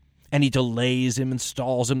 And he delays him and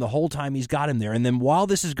stalls him the whole time he's got him there. And then while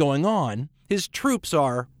this is going on, his troops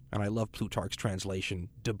are, and I love Plutarch's translation,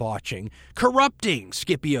 debauching, corrupting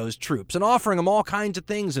Scipio's troops and offering them all kinds of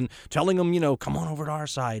things and telling them, come on over to our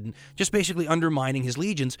side, and just basically undermining his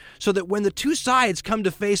legions, so that when the two sides come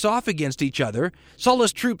to face off against each other,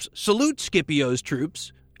 Sulla's troops salute Scipio's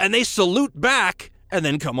troops, and they salute back and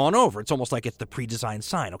then come on over. It's almost like it's the pre-designed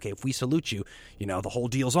sign. Okay, if we salute you, the whole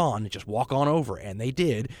deal's on. Just walk on over. And they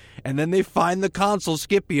did. And then they find the consul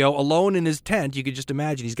Scipio alone in his tent. You could just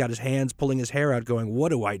imagine he's got his hands pulling his hair out going, what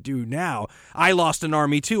do I do now? I lost an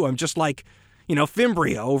army too. I'm just like,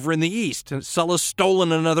 Fimbria over in the east. And Sulla's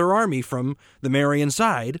stolen another army from the Marian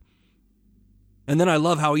side. And then I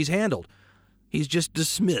love how he's handled. He's just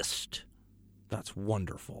dismissed. That's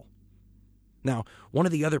wonderful. Now, one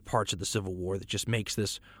of the other parts of the Civil War that just makes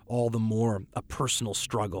this all the more a personal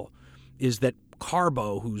struggle is that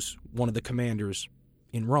Carbo, who's one of the commanders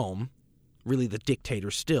in Rome, really the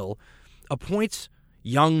dictator still, appoints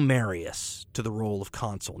young Marius to the role of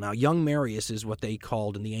consul. Now, young Marius is what they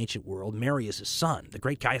called in the ancient world Marius' son, the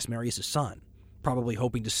great Gaius Marius' son, probably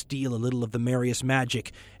hoping to steal a little of the Marius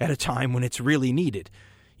magic at a time when it's really needed.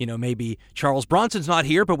 Maybe Charles Bronson's not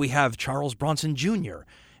here, but we have Charles Bronson Jr.,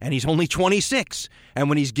 and he's only 26. And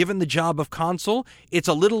when he's given the job of consul, it's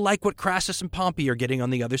a little like what Crassus and Pompey are getting on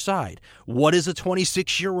the other side. What is a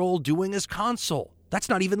 26-year-old doing as consul? That's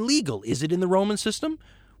not even legal, is it, in the Roman system?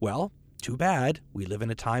 Well, too bad. We live in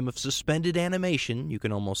a time of suspended animation, you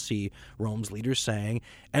can almost see Rome's leaders saying,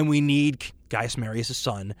 and we need Gaius Marius'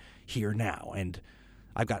 son here now. And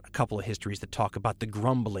I've got a couple of histories that talk about the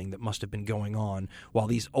grumbling that must have been going on while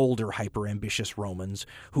these older hyper-ambitious Romans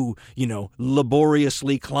who,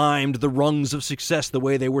 laboriously climbed the rungs of success the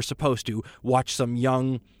way they were supposed to, watch some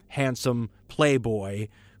young, handsome playboy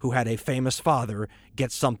who had a famous father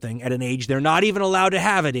get something at an age they're not even allowed to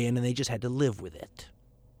have it in, and they just had to live with it.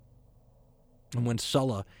 And when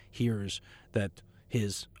Sulla hears that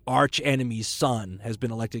his arch-enemy's son has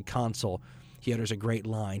been elected consul, he utters a great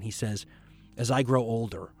line. He says, "As I grow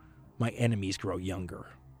older, my enemies grow younger."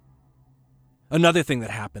 Another thing that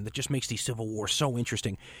happened that just makes these civil wars so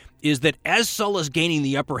interesting is that as Sulla's gaining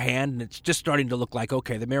the upper hand, and it's just starting to look like,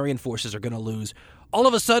 okay, the Marian forces are going to lose, all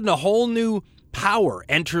of a sudden a whole new power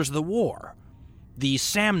enters the war. The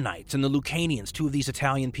Samnites and the Lucanians, two of these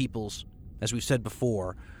Italian peoples, as we've said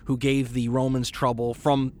before, who gave the Romans trouble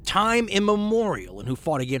from time immemorial and who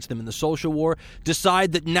fought against them in the Social War,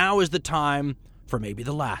 decide that now is the time, for maybe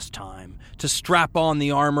the last time, to strap on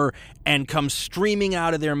the armor and come streaming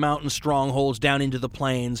out of their mountain strongholds down into the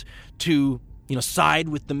plains to, side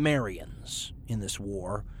with the Marians in this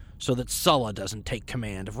war so that Sulla doesn't take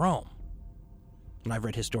command of Rome. And I've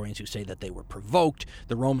read historians who say that they were provoked.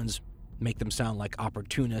 The Romans make them sound like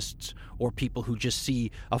opportunists or people who just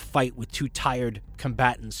see a fight with two tired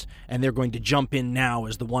combatants and they're going to jump in now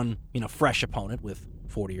as the one, fresh opponent with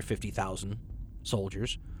 40 or 50,000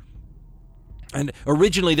 soldiers. And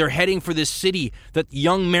originally they're heading for this city that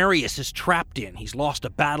young Marius is trapped in. He's lost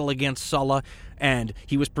a battle against Sulla, and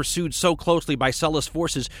he was pursued so closely by Sulla's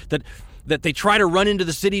forces that they try to run into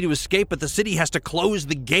the city to escape, but the city has to close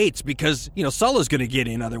the gates because, Sulla's going to get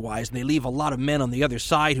in otherwise, and they leave a lot of men on the other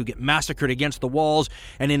side who get massacred against the walls,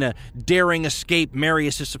 and in a daring escape,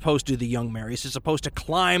 the young Marius is supposed to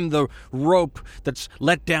climb the rope that's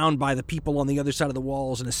let down by the people on the other side of the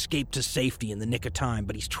walls and escape to safety in the nick of time,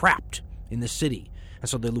 but he's trapped in the city. And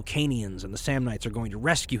so the Lucanians and the Samnites are going to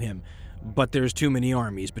rescue him, but there's too many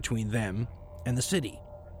armies between them and the city.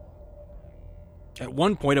 At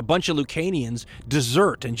one point, a bunch of Lucanians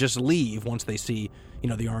desert and just leave once they see,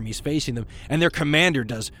 the armies facing them. And their commander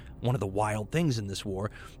does one of the wild things in this war.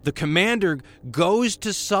 The commander goes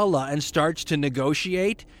to Sulla and starts to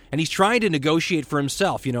negotiate, and he's trying to negotiate for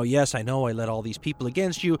himself. Yes, I know I led all these people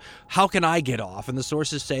against you. How can I get off? And the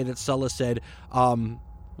sources say that Sulla said,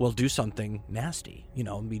 well, do something nasty.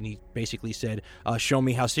 He basically said, show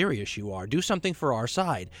me how serious you are. Do something for our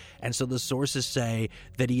side. And so the sources say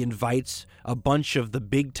that he invites a bunch of the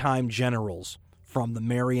big-time generals from the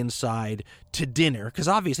Marian side to dinner, because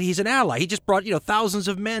obviously he's an ally. He just brought, thousands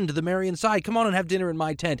of men to the Marian side. Come on and have dinner in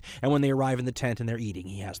my tent. And when they arrive in the tent and they're eating,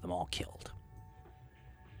 he has them all killed.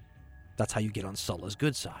 That's how you get on Sulla's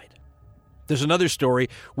good side. There's another story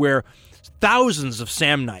where thousands of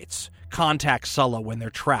Samnites contact Sulla when they're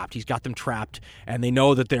trapped. He's got them trapped, and they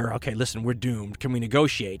know that they're, okay, listen, we're doomed. Can we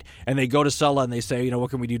negotiate? And they go to Sulla and they say, what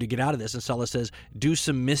can we do to get out of this? And Sulla says, do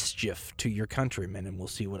some mischief to your countrymen, and we'll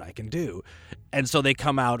see what I can do. And so they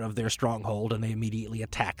come out of their stronghold, and they immediately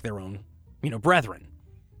attack their own, brethren.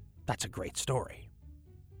 That's a great story.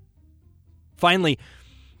 Finally,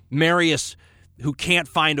 Marius, who can't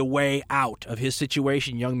find a way out of his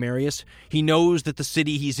situation, young Marius, he knows that the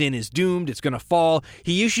city he's in is doomed, it's going to fall.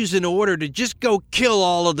 He issues an order to just go kill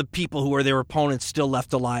all of the people who are their opponents still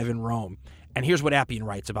left alive in Rome. And here's what Appian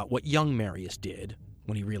writes about what young Marius did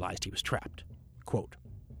when he realized he was trapped. Quote,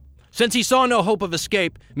 "Since he saw no hope of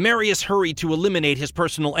escape, Marius hurried to eliminate his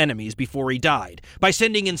personal enemies before he died by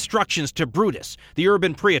sending instructions to Brutus, the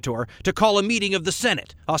urban praetor, to call a meeting of the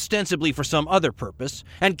Senate, ostensibly for some other purpose,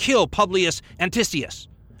 and kill Publius Anticius,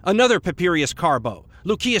 another Papirius Carbo,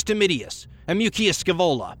 Lucius Domitius, and Mucius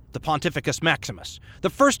Scaevola, the Pontificus Maximus. The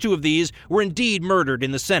first two of these were indeed murdered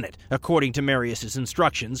in the Senate, according to Marius's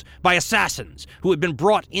instructions, by assassins who had been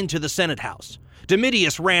brought into the Senate house.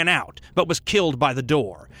 Domitius ran out, but was killed by the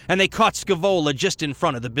door, and they caught Scaevola just in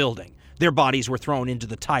front of the building. Their bodies were thrown into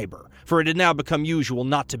the Tiber, for it had now become usual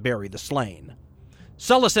not to bury the slain.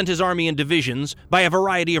 Sulla sent his army in divisions by a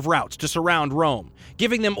variety of routes to surround Rome,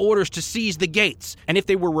 giving them orders to seize the gates, and if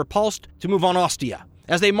they were repulsed, to move on Ostia.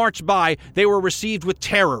 As they marched by, they were received with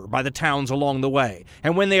terror by the towns along the way,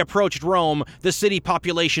 and when they approached Rome, the city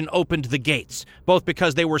population opened the gates, both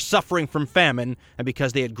because they were suffering from famine and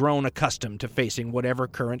because they had grown accustomed to facing whatever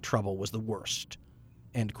current trouble was the worst."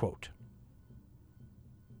 End quote.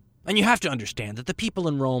 And you have to understand that the people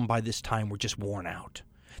in Rome by this time were just worn out.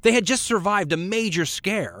 They had just survived a major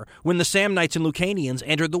scare when the Samnites and Lucanians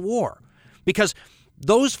entered the war, because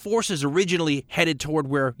those forces originally headed toward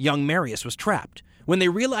where young Marius was trapped. When they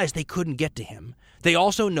realized they couldn't get to him, they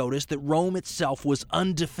also noticed that Rome itself was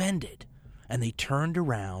undefended, and they turned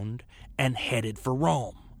around and headed for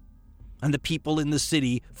Rome. And the people in the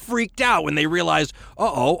city freaked out when they realized,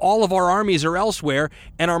 all of our armies are elsewhere,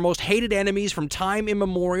 and our most hated enemies from time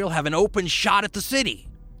immemorial have an open shot at the city.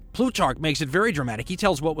 Plutarch makes it very dramatic. He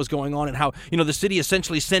tells what was going on and how, the city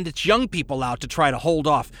essentially sent its young people out to try to hold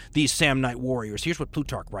off these Samnite warriors. Here's what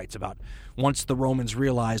Plutarch writes about once the Romans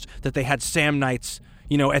realized that they had Samnites,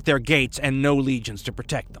 at their gates and no legions to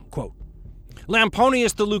protect them. Quote,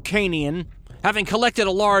 "Lamponius the Lucanian, having collected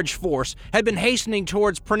a large force, had been hastening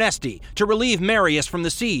towards Praeneste to relieve Marius from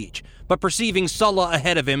the siege, but perceiving Sulla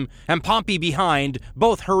ahead of him and Pompey behind,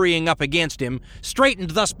 both hurrying up against him,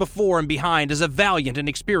 straightened thus before and behind as a valiant and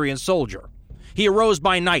experienced soldier. He arose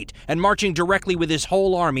by night, and marching directly with his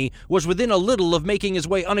whole army, was within a little of making his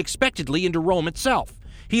way unexpectedly into Rome itself.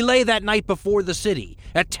 He lay that night before the city,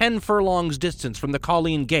 at 10 furlongs distance from the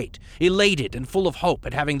Colline Gate, elated and full of hope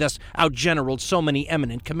at having thus outgeneraled so many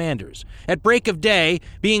eminent commanders. At break of day,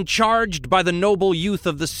 being charged by the noble youth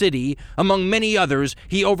of the city, among many others,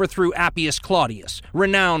 he overthrew Appius Claudius,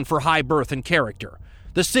 renowned for high birth and character.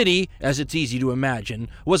 The city, as it's easy to imagine,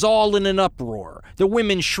 was all in an uproar, the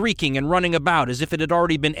women shrieking and running about as if it had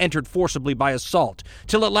already been entered forcibly by assault,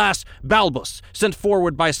 till at last Balbus, sent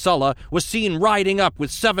forward by Sulla, was seen riding up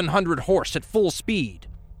with 700 horse at full speed."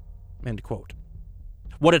 End quote.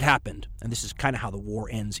 What had happened, and this is kind of how the war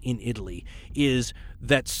ends in Italy, is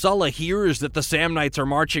that Sulla hears that the Samnites are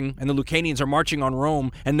marching and the Lucanians are marching on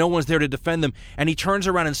Rome and no one's there to defend them, and he turns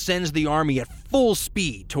around and sends the army at full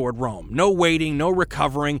speed toward Rome. No waiting, no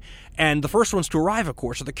recovering, and the first ones to arrive, of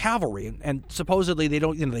course, are the cavalry, and supposedly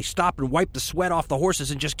they stop and wipe the sweat off the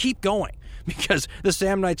horses and just keep going, because the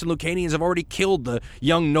Samnites and Lucanians have already killed the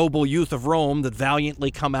young noble youth of Rome that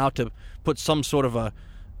valiantly come out to put some sort of a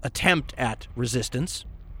attempt at resistance.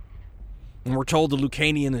 And we're told the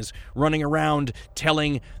Lucanian is running around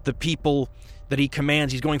telling the people that he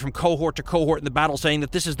commands, he's going from cohort to cohort in the battle, saying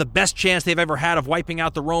that this is the best chance they've ever had of wiping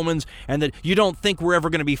out the Romans, and that you don't think we're ever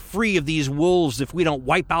going to be free of these wolves if we don't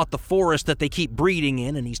wipe out the forest that they keep breeding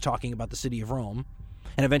in, and he's talking about the city of Rome.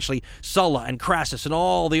 And eventually Sulla and Crassus and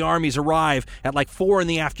all the armies arrive at like 4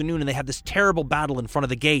 p.m, and they have this terrible battle in front of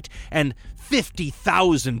the gate, and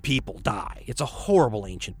 50,000 people die. It's a horrible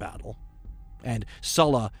ancient battle. And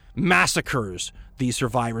Sulla massacres these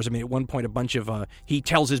survivors. I mean, at one point, he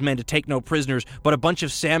tells his men to take no prisoners, but a bunch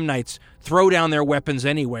of Samnites throw down their weapons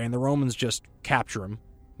anyway, and the Romans just capture them,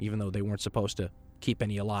 even though they weren't supposed to keep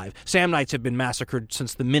any alive. Samnites have been massacred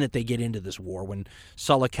since the minute they get into this war. When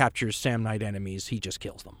Sulla captures Samnite enemies, he just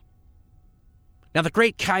kills them. Now, the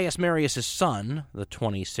great Caius Marius' son, the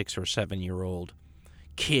 26 or 7-year-old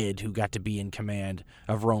kid who got to be in command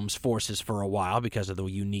of Rome's forces for a while because of the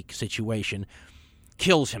unique situation,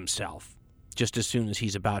 kills himself just as soon as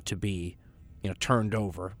he's about to be, turned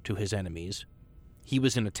over to his enemies. He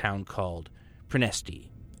was in a town called Praeneste,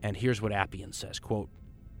 and here's what Appian says, quote,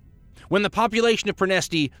 "When the population of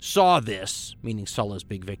Praeneste saw this," meaning Sulla's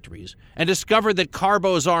big victories, "and discovered that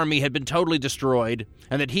Carbo's army had been totally destroyed,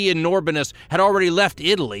 and that he and Norbanus had already left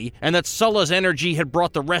Italy, and that Sulla's energy had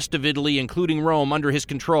brought the rest of Italy, including Rome, under his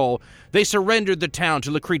control, they surrendered the town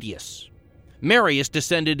to Lucretius. Marius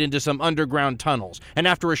descended into some underground tunnels, and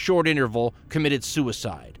after a short interval committed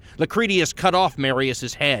suicide. Lucretius cut off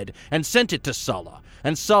Marius's head and sent it to Sulla,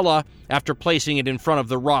 and Sulla, after placing it in front of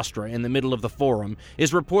the rostra in the middle of the forum,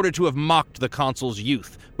 is reported to have mocked the consul's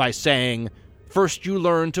youth by saying, 'First you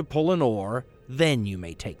learn to pull an oar, then you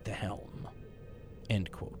may take the helm.'"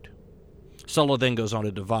 End quote. Sulla then goes on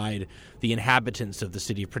to divide the inhabitants of the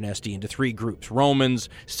city of Praeneste into 3 groups: Romans,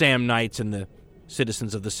 Samnites, and the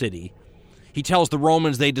citizens of the city. He tells the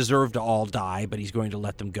Romans they deserve to all die, but he's going to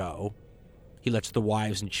let them go. he lets the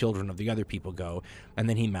wives and children of the other people go, and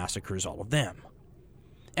then he massacres all of them.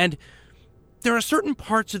 And there are certain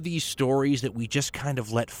parts of these stories that we just kind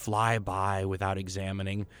of let fly by without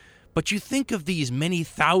examining, but you think of these many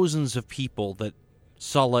thousands of people that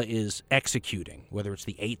Sulla is executing, whether it's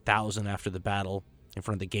the 8,000 after the battle in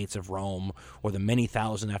front of the gates of Rome, or the many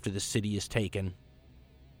thousand after the city is taken.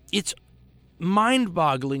 It's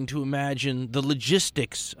mind-boggling to imagine the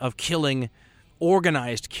logistics of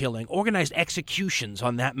organized executions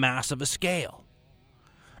on that massive a scale.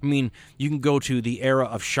 I mean, you can go to the era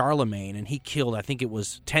of Charlemagne, and he killed, I think it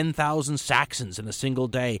was 10,000 Saxons in a single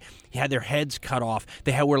day. He had their heads cut off.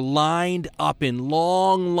 They were lined up in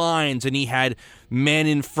long lines, and he had men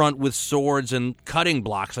in front with swords and cutting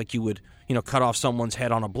blocks like you would cut off someone's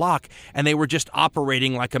head on a block, and they were just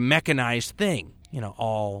operating like a mechanized thing,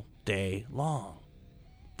 all day long.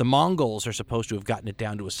 The Mongols are supposed to have gotten it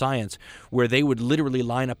down to a science where they would literally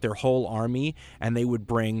line up their whole army, and they would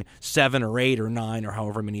bring 7 or 8 or 9 or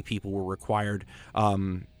however many people were required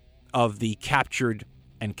of the captured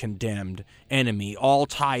and condemned enemy, all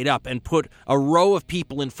tied up, and put a row of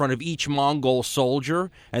people in front of each Mongol soldier,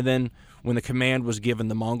 and then when the command was given,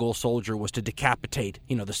 the Mongol soldier was to decapitate,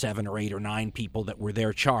 the 7 or 8 or 9 people that were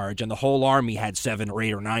their charge, and the whole army had 7 or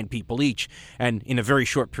 8 or 9 people each. And in a very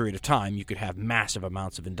short period of time, you could have massive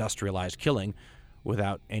amounts of industrialized killing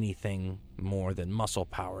without anything more than muscle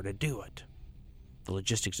power to do it. The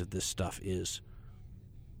logistics of this stuff is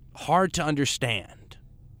hard to understand.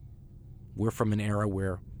 We're from an era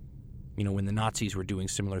where, when the Nazis were doing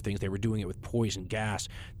similar things, they were doing it with poison gas.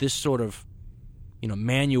 This sort of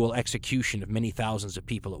manual execution of many thousands of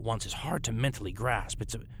people at once is hard to mentally grasp.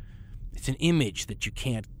 It's an image that you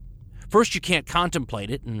can't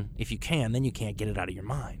contemplate it, and if you can, then you can't get it out of your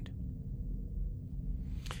mind.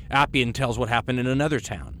 Appian tells what happened in another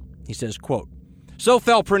town. He says, quote, "So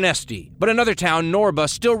fell Praeneste, but another town, Norba,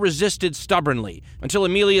 still resisted stubbornly, until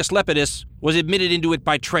Aemilius Lepidus was admitted into it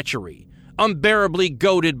by treachery. Unbearably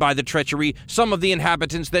goaded by the treachery, some of the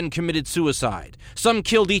inhabitants then committed suicide. Some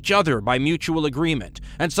killed each other by mutual agreement,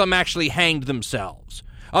 and some actually hanged themselves.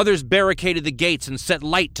 Others barricaded the gates and set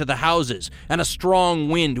light to the houses, and a strong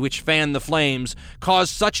wind which fanned the flames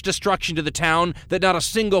caused such destruction to the town that not a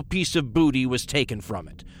single piece of booty was taken from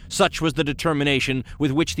it. Such was the determination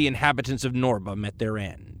with which the inhabitants of Norba met their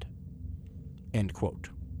end." End quote.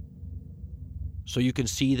 So you can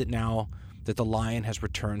see that now that the lion has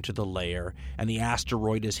returned to the lair and the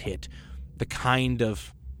asteroid is hit, the kind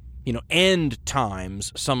of, end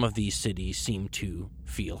times some of these cities seem to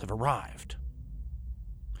feel have arrived.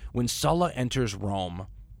 When Sulla enters Rome,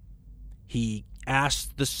 he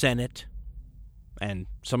asks the Senate and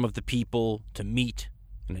some of the people to meet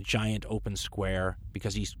in a giant open square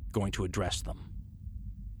because he's going to address them.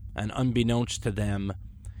 And unbeknownst to them,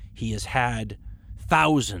 he has had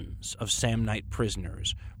thousands of Samnite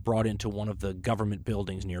prisoners brought into one of the government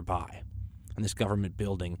buildings nearby. And this government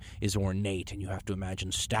building is ornate, and you have to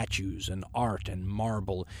imagine statues and art and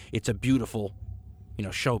marble. It's a beautiful,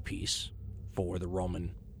 showpiece for the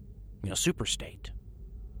Roman, superstate.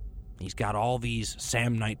 He's got all these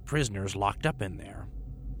Samnite prisoners locked up in there.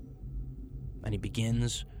 And he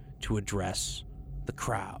begins to address the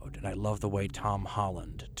crowd. And I love the way Tom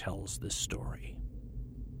Holland tells this story.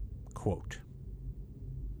 Quote,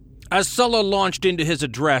 "As Sulla launched into his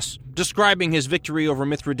address, describing his victory over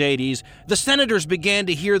Mithridates, the senators began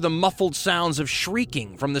to hear the muffled sounds of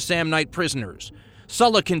shrieking from the Samnite prisoners.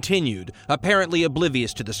 Sulla continued, apparently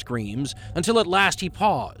oblivious to the screams, until at last he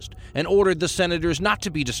paused and ordered the senators not to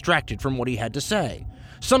be distracted from what he had to say.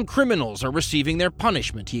 Some criminals are receiving their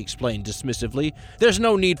punishment, he explained dismissively. There's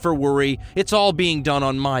no need for worry. It's all being done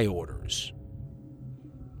on my orders."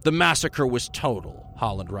 "The massacre was total,"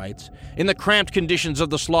 Holland writes. "In the cramped conditions of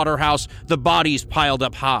the slaughterhouse, the bodies piled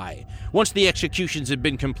up high. Once the executions had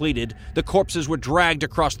been completed, the corpses were dragged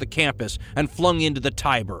across the campus and flung into the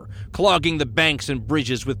Tiber, clogging the banks and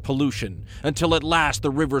bridges with pollution, until at last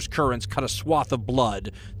the river's currents cut a swath of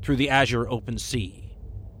blood through the azure open sea.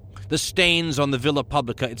 The stains on the Villa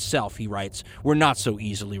Publica itself," he writes, "were not so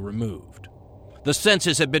easily removed. The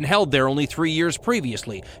census had been held there only 3 years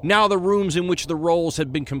previously. Now the rooms in which the rolls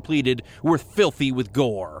had been completed were filthy with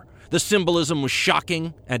gore. The symbolism was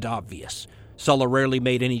shocking and obvious. Sulla rarely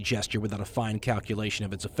made any gesture without a fine calculation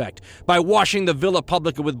of its effect. By washing the Villa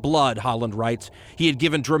Publica with blood," Holland writes, "he had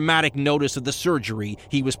given dramatic notice of the surgery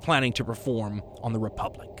he was planning to perform on the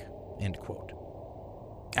Republic." End quote.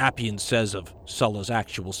 Appian says of Sulla's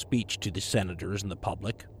actual speech to the senators and the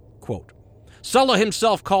public, quote, Sulla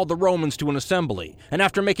himself called the Romans to an assembly, and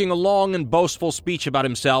after making a long and boastful speech about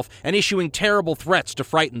himself and issuing terrible threats to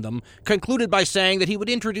frighten them, concluded by saying that he would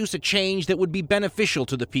introduce a change that would be beneficial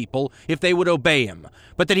to the people if they would obey him,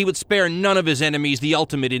 but that he would spare none of his enemies the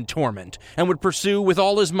ultimate in torment, and would pursue with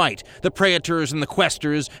all his might the praetors and the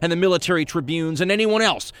quaestors and the military tribunes and anyone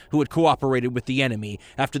else who had cooperated with the enemy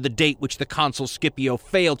after the date which the consul Scipio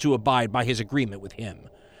failed to abide by his agreement with him.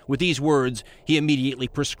 With these words, he immediately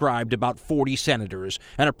prescribed about 40 senators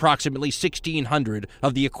and approximately 1,600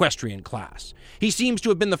 of the equestrian class. He seems to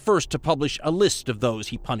have been the first to publish a list of those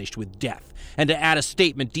he punished with death, and to add a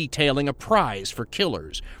statement detailing a prize for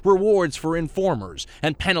killers, rewards for informers,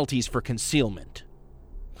 and penalties for concealment.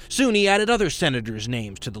 Soon he added other senators'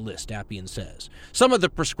 names to the list, Appian says. Some of the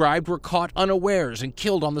proscribed were caught unawares and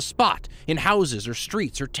killed on the spot, in houses or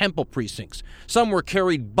streets or temple precincts. Some were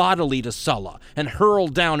carried bodily to Sulla and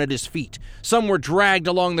hurled down at his feet. Some were dragged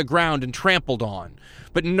along the ground and trampled on.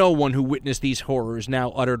 But no one who witnessed these horrors now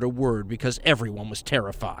uttered a word because everyone was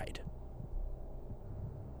terrified.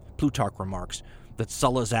 Plutarch remarks that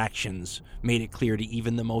Sulla's actions made it clear to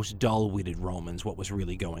even the most dull-witted Romans what was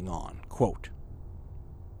really going on. Quote,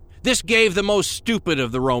 "This gave the most stupid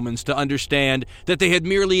of the Romans to understand that they had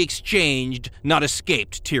merely exchanged, not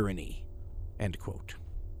escaped, tyranny." End quote.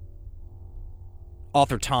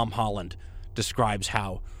 Author Tom Holland describes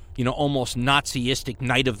how, almost Nazistic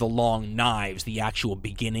Night of the Long Knives, the actual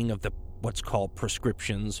beginning of the what's called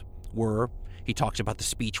proscriptions, were. He talks about the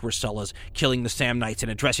speech where Sulla's killing the Samnites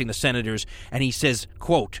and addressing the senators, and he says,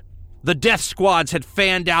 quote, "The death squads had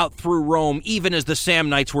fanned out through Rome even as the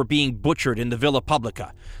Samnites were being butchered in the Villa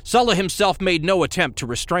Publica. Sulla himself made no attempt to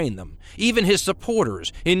restrain them. Even his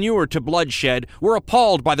supporters, inured to bloodshed, were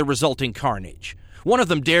appalled by the resulting carnage. One of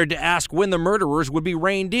them dared to ask when the murderers would be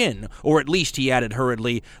reined in, or at least, he added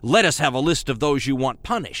hurriedly, 'Let us have a list of those you want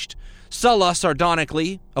punished.' Sulla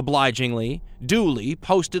sardonically, obligingly, duly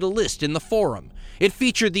posted a list in the Forum. It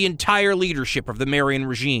featured the entire leadership of the Marian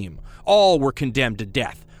regime. All were condemned to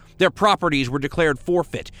death. Their properties were declared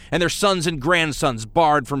forfeit, and their sons and grandsons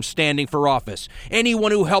barred from standing for office.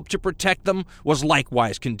 Anyone who helped to protect them was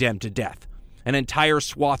likewise condemned to death. An entire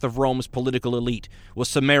swath of Rome's political elite was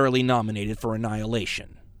summarily nominated for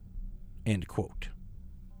annihilation." End quote.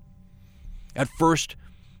 At first,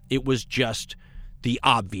 it was just the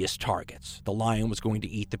obvious targets. The lion was going to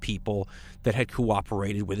eat the people that had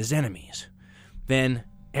cooperated with his enemies. Then,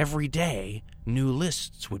 every day, new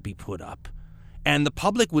lists would be put up, and the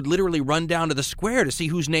public would literally run down to the square to see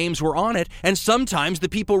whose names were on it, and sometimes the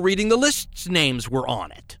people reading the list's names were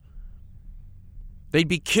on it. They'd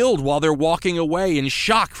be killed while they're walking away in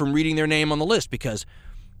shock from reading their name on the list, because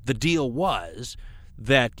the deal was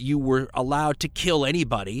that you were allowed to kill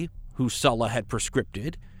anybody who Sulla had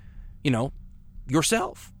proscripted,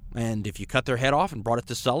 yourself. And if you cut their head off and brought it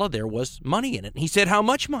to Sulla, there was money in it. And he said, how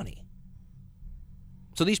much money?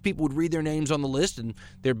 So these people would read their names on the list, and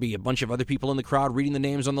there'd be a bunch of other people in the crowd reading the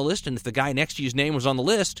names on the list, and if the guy next to you's name was on the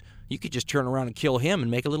list, you could just turn around and kill him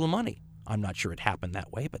and make a little money. I'm not sure it happened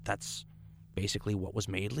that way, but that's basically what was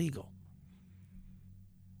made legal.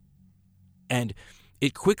 And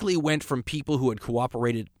it quickly went from people who had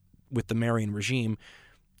cooperated with the Marian regime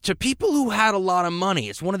to people who had a lot of money.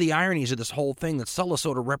 It's one of the ironies of this whole thing that Sulla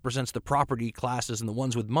sort of represents the property classes and the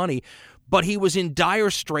ones with money, but he was in dire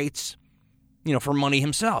straits, for money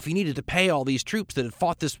himself. He needed to pay all these troops that had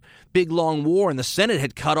fought this big, long war, and the Senate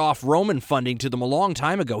had cut off Roman funding to them a long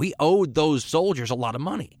time ago. He owed those soldiers a lot of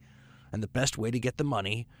money. And the best way to get the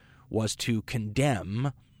money was to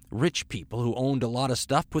condemn rich people who owned a lot of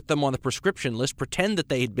stuff, put them on the proscription list, pretend that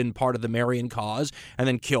they had been part of the Marian cause, and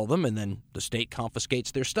then kill them, and then the state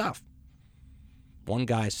confiscates their stuff. One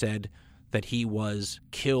guy said that he was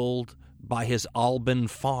killed by his Alban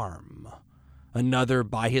farm, another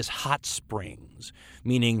by his hot springs,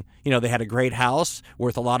 meaning, they had a great house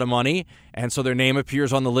worth a lot of money, and so their name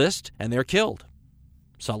appears on the list, and they're killed.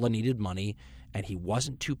 Sulla needed money, and he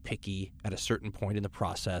wasn't too picky at a certain point in the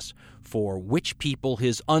process for which people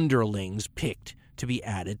his underlings picked to be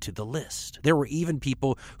added to the list. There were even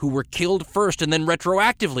people who were killed first and then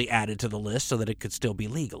retroactively added to the list so that it could still be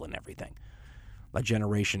legal and everything. A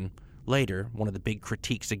generation later, one of the big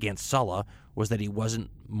critiques against Sulla was that he wasn't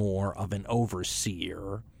more of an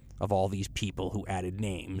overseer of all these people who added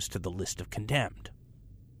names to the list of condemned.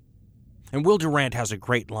 And Will Durant has a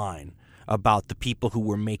great line about the people who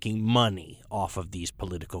were making money off of these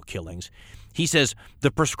political killings. He says,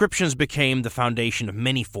 "The proscriptions became the foundation of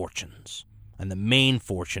many fortunes, and the main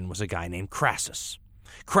fortune was a guy named Crassus.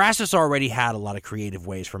 Crassus already had a lot of creative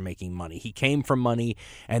ways for making money. He came from money,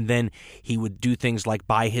 and then he would do things like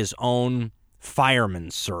buy his own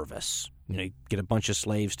fireman's service, You get a bunch of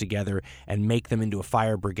slaves together and make them into a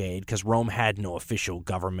fire brigade, because Rome had no official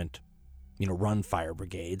government, run fire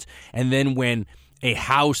brigades. And then when a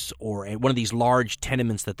house or one of these large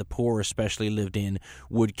tenements that the poor especially lived in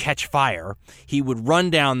would catch fire, he would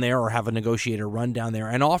run down there, or have a negotiator run down there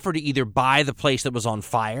and offer to either buy the place that was on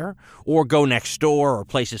fire or go next door, or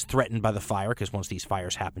places threatened by the fire, because once these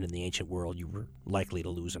fires happened in the ancient world, you were likely to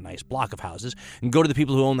lose a nice block of houses, and go to the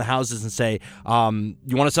people who own the houses and say,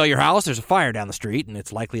 you want to sell your house? There's a fire down the street, and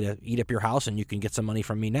it's likely to eat up your house, and you can get some money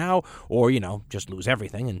from me now, or, just lose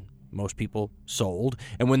everything. And most people sold,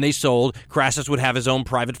 and when they sold, Crassus would have his own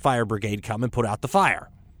private fire brigade come and put out the fire.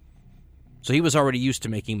 So he was already used to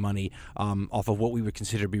making money off of what we would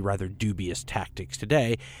consider to be rather dubious tactics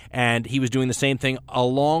today, and he was doing the same thing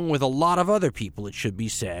along with a lot of other people, it should be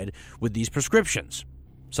said, with these prescriptions.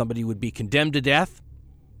 Somebody would be condemned to death.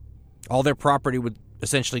 All their property would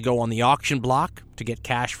essentially go on the auction block to get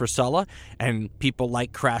cash for Sulla, and people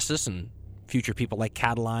like Crassus and future people like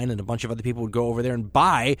Catiline and a bunch of other people would go over there and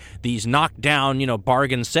buy these knockdown,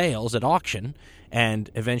 bargain sales at auction, and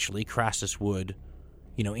eventually Crassus would,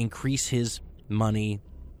 increase his money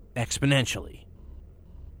exponentially.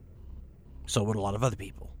 So would a lot of other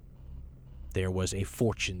people. There was a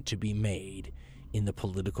fortune to be made in the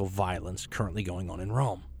political violence currently going on in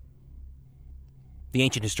Rome. The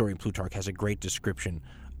ancient historian Plutarch has a great description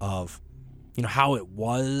of how it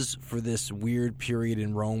was for this weird period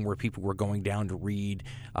in Rome where people were going down to read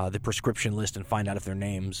the prescription list and find out if their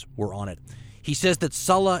names were on it. He says that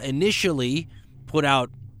Sulla initially put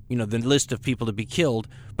out, the list of people to be killed,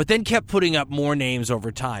 but then kept putting up more names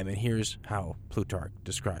over time. And here's how Plutarch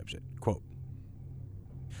describes it. Quote,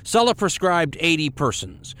 Sulla prescribed 80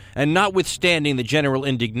 persons, and notwithstanding the general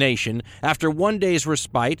indignation, after 1 day's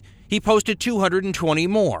respite, he posted 220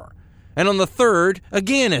 more, and on the third,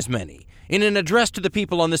 again as many. In an address to the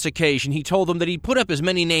people on this occasion, he told them that he'd put up as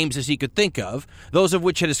many names as he could think of, those of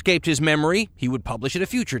which had escaped his memory he would publish at a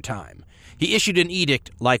future time. He issued an edict,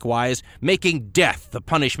 likewise, making death the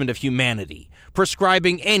punishment of humanity,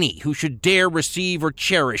 prescribing any who should dare receive or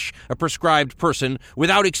cherish a prescribed person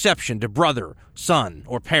without exception to brother, son,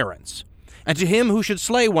 or parents. And to him who should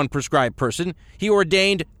slay one prescribed person, he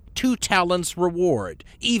ordained 2 talents reward,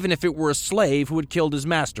 even if it were a slave who had killed his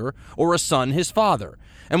master, or a son his father.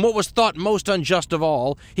 And what was thought most unjust of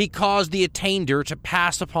all, he caused the attainder to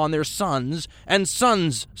pass upon their sons and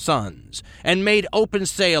sons' sons, and made open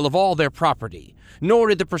sale of all their property. Nor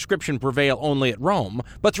did the prescription prevail only at Rome,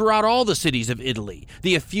 but throughout all the cities of Italy.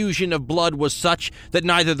 The effusion of blood was such that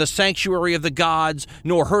neither the sanctuary of the gods,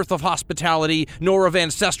 nor hearth of hospitality, nor of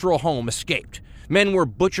ancestral home escaped. Men were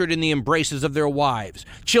butchered in the embraces of their wives,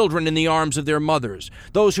 children in the arms of their mothers.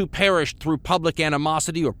 Those who perished through public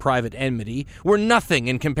animosity or private enmity were nothing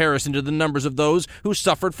in comparison to the numbers of those who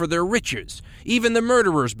suffered for their riches. Even the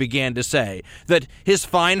murderers began to say that his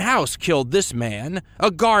fine house killed this man,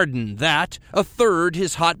 a garden that, a third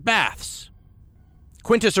his hot baths.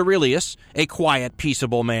 Quintus Aurelius, a quiet,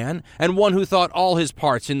 peaceable man, and one who thought all his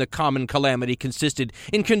parts in the common calamity consisted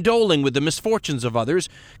in condoling with the misfortunes of others,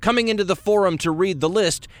 coming into the forum to read the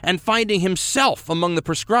list, and finding himself among the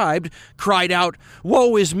prescribed, cried out,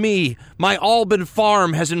 "Woe is me! My Alban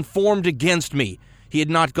farm has informed against me." He had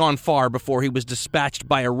not gone far before he was dispatched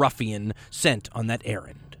by a ruffian sent on that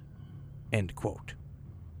errand. End quote.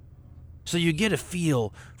 So you get a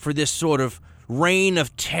feel for this sort of reign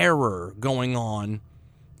of terror going on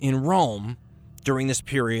in Rome during this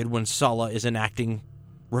period when Sulla is enacting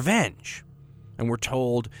revenge. And we're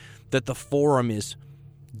told that the forum is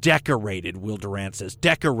decorated, Will Durant says,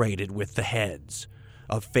 decorated with the heads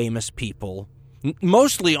of famous people,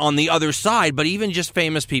 mostly on the other side, but even just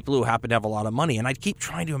famous people who happen to have a lot of money. And I keep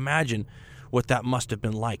trying to imagine what that must have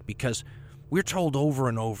been like, because we're told over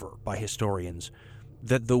and over by historians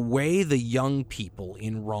that the way the young people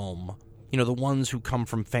in Rome, the ones who come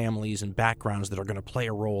from families and backgrounds that are going to play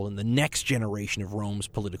a role in the next generation of Rome's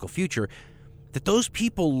political future, that those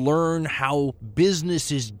people learn how business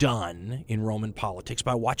is done in Roman politics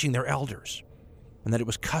by watching their elders, and that it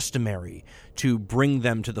was customary to bring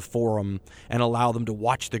them to the forum and allow them to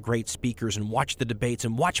watch the great speakers and watch the debates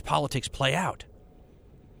and watch politics play out.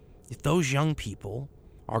 If those young people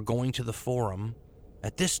are going to the forum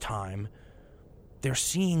at this time, they're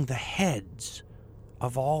seeing the heads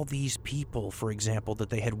of all these people, for example, that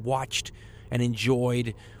they had watched and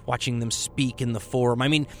enjoyed watching them speak in the forum. I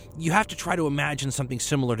mean, you have to try to imagine something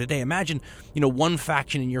similar today. Imagine, one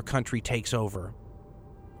faction in your country takes over,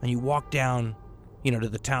 and you walk down, to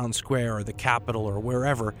the town square or the Capitol or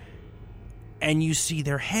wherever, and you see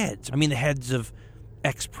their heads. I mean, the heads of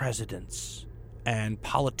ex-presidents and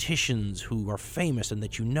politicians who are famous and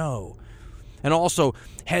that And also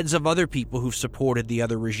heads of other people who've supported the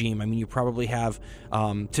other regime. I mean, you probably have,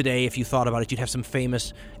 today, if you thought about it, you'd have some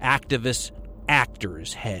famous activists,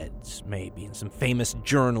 actors' heads, maybe, and some famous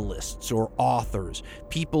journalists or authors,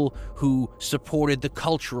 people who supported the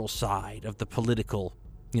cultural side of the political,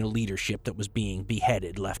 leadership that was being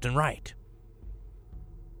beheaded left and right.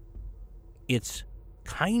 It's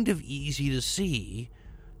kind of easy to see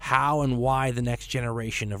how and why the next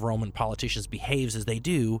generation of Roman politicians behaves as they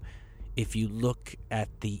do if you look at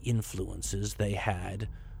the influences they had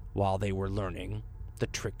while they were learning the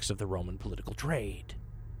tricks of the Roman political trade.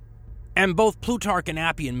 And both Plutarch and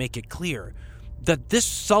Appian make it clear that this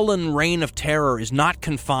sullen reign of terror is not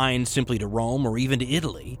confined simply to Rome or even to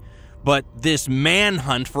Italy, but this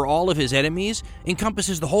manhunt for all of his enemies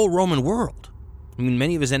encompasses the whole Roman world. I mean,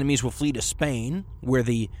 many of his enemies will flee to Spain, where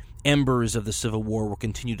the embers of the Civil War will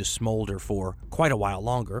continue to smolder for quite a while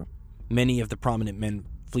longer. Many of the prominent men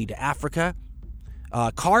flee to Africa.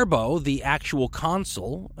 Carbo, the actual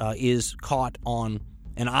consul, is caught on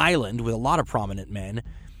an island with a lot of prominent men,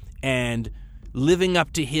 and living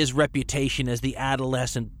up to his reputation as the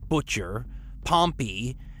adolescent butcher,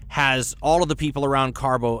 Pompey has all of the people around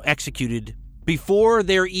Carbo executed before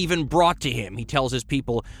they're even brought to him. He tells his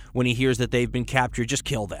people when he hears that they've been captured, just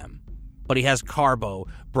kill them. But he has Carbo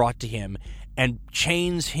brought to him and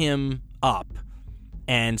chains him up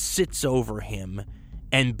and sits over him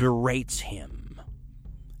and berates him.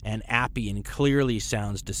 And Appian clearly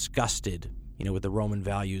sounds disgusted, with the Roman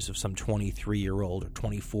values of some 23-year-old or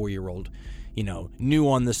 24-year-old, new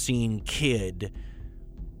on the scene kid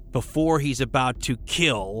before he's about to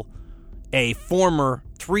kill a former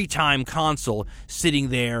 3-time consul sitting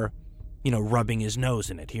there, rubbing his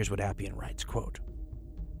nose in it. Here's what Appian writes, quote,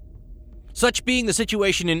 "Such being the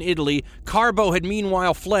situation in Italy, Carbo had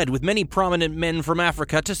meanwhile fled with many prominent men from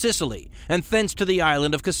Africa to Sicily, and thence to the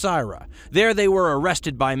island of Caesarea. There they were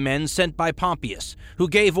arrested by men sent by Pompeius, who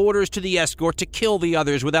gave orders to the escort to kill the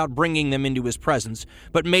others without bringing them into his presence,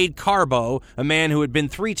 but made Carbo, a man who had been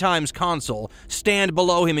 3 times consul, stand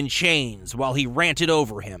below him in chains while he ranted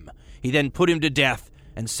over him. He then put him to death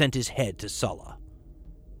and sent his head to Sulla."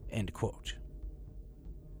 End quote.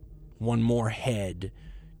 One more head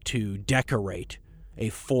to decorate a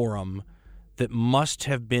forum that must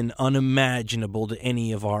have been unimaginable to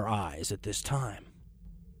any of our eyes at this time.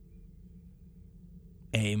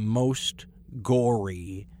 A most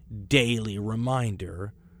gory daily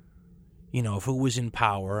reminder, of who was in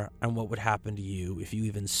power and what would happen to you if you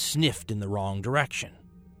even sniffed in the wrong direction.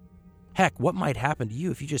 Heck, what might happen to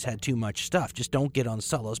you if you just had too much stuff? Just don't get on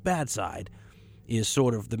Sulla's bad side, is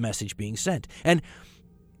sort of the message being sent. And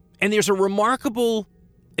there's a remarkable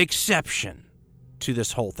exception to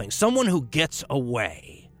this whole thing. Someone who gets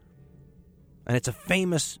away. And it's a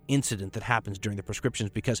famous incident that happens during the proscriptions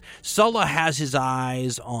because Sulla has his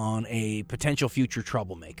eyes on a potential future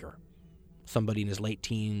troublemaker. Somebody in his late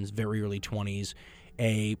teens, very early 20s,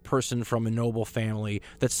 a person from a noble family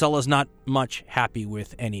that Sulla's not much happy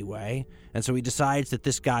with anyway. And so he decides that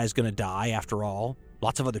this guy's going to die after all.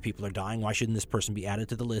 Lots of other people are dying. Why shouldn't this person be added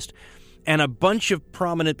to the list? And a bunch of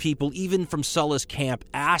prominent people, even from Sulla's camp,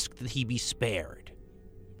 ask that he be spared.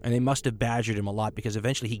 And they must have badgered him a lot because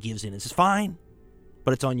eventually he gives in and says, "Fine,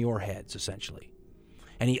 but it's on your heads," essentially.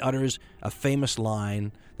 And he utters a famous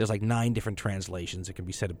line. There's like 9 different translations. It can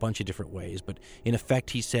be said a bunch of different ways. But in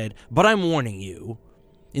effect, he said, "But I'm warning you,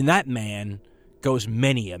 in that man goes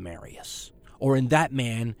many a Marius. Or in that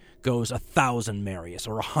man goes 1,000 Marius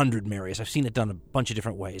or 100 Marius." I've seen it done a bunch of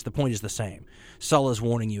different ways. The point is the same. Sulla's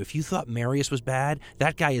warning you, if you thought Marius was bad,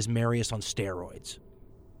 that guy is Marius on steroids.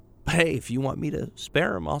 But hey, if you want me to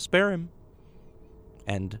spare him, I'll spare him.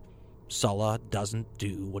 And Sulla doesn't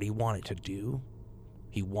do what he wanted to do.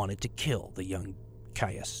 He wanted to kill the young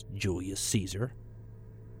Caius Julius Caesar,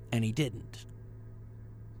 and he didn't.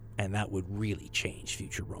 And that would really change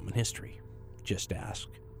future Roman history. Just ask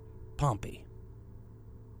Pompey.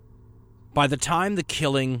 By the time the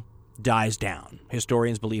killing dies down,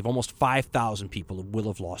 historians believe almost 5,000 people will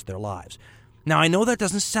have lost their lives. Now, I know that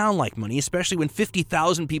doesn't sound like money, especially when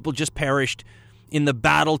 50,000 people just perished in the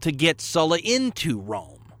battle to get Sulla into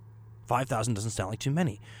Rome. 5,000 doesn't sound like too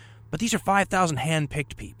many. But these are 5,000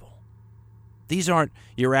 hand-picked people. These aren't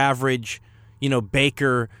your average,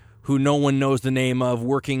 baker who no one knows the name of,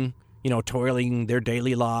 working, toiling their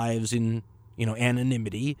daily lives in,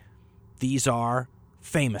 anonymity. These are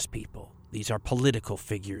famous people. These are political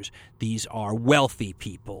figures. These are wealthy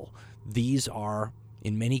people. These are,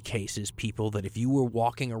 in many cases, people that if you were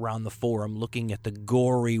walking around the forum looking at the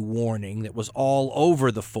gory warning that was all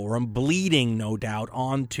over the forum, bleeding, no doubt,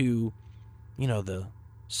 onto, the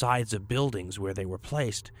sides of buildings where they were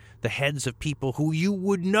placed the heads of people who you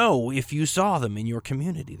would know if you saw them in your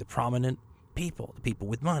community, the prominent people, the people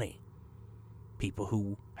with money, people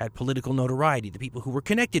who had political notoriety, the people who were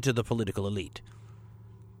connected to the political elite.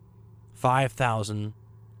 5,000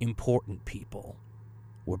 important people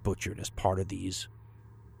were butchered as part of these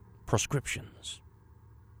proscriptions.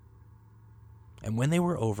 And when they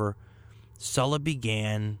were over, Sulla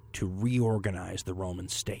began to reorganize the Roman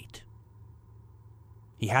state.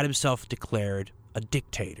 He had himself declared a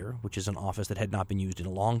dictator, which is an office that had not been used in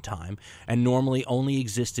a long time, and normally only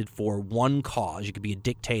existed for one cause. You could be a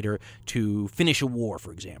dictator to finish a war,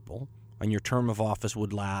 for example, and your term of office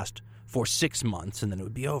would last for 6 months, and then it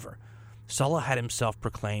would be over. Sulla had himself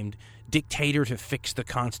proclaimed dictator to fix the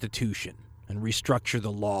Constitution and restructure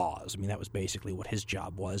the laws. I mean, that was basically what his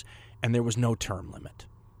job was, and there was no term limit.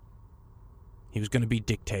 He was going to be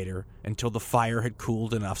dictator until the fire had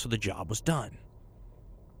cooled enough so the job was done.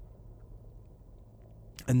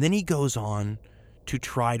 And then he goes on to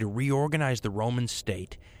try to reorganize the Roman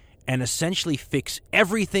state and essentially fix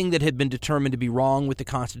everything that had been determined to be wrong with the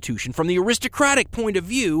Constitution from the aristocratic point of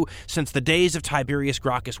view since the days of Tiberius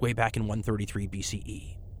Gracchus way back in 133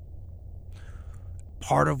 BCE.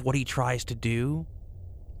 Part of what he tries to do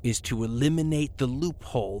is to eliminate the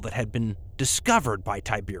loophole that had been discovered by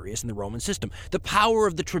Tiberius in the Roman system, the power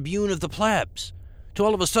of the tribune of the plebs, to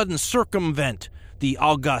all of a sudden circumvent the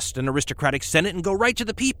august and aristocratic Senate and go right to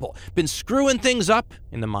the people. Been screwing things up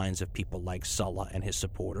in the minds of people like Sulla and his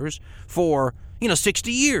supporters for,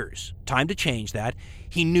 60 years. Time to change that.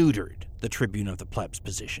 He neutered the tribune of the plebs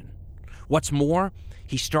position. What's more,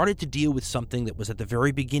 he started to deal with something that was at the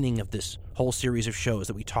very beginning of this whole series of shows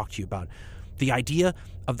that we talked to you about, the idea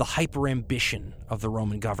of the hyper-ambition of the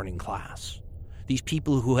Roman governing class. These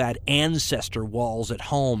people who had ancestor walls at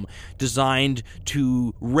home designed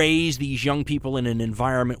to raise these young people in an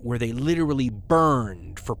environment where they literally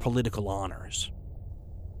burned for political honors.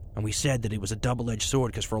 And we said that it was a double-edged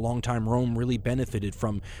sword because for a long time Rome really benefited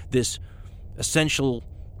from this essential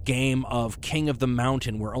game of king of the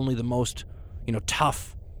mountain where only the most,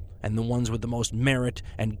 tough and the ones with the most merit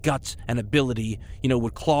and guts and ability,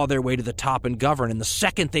 would claw their way to the top and govern. And the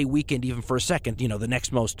second they weakened, even for a second, the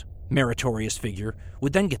next most meritorious figure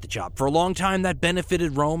would then get the job. For a long time, that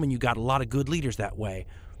benefited Rome, and you got a lot of good leaders that way.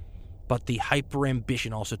 But the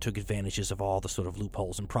hyper-ambition also took advantages of all the sort of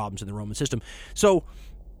loopholes and problems in the Roman system. So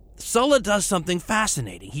Sulla does something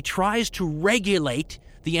fascinating. He tries to regulate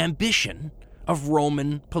the ambition of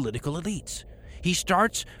Roman political elites. He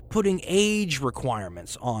starts putting age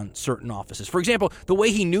requirements on certain offices. For example, the way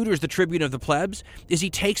he neuters the tribune of the plebs is he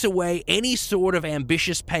takes away any sort of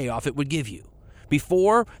ambitious payoff it would give you.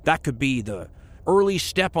 Before, that could be the early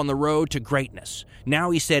step on the road to greatness. Now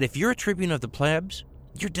he said, if you're a tribune of the plebs,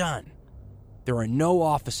 you're done. There are no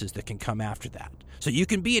offices that can come after that. So you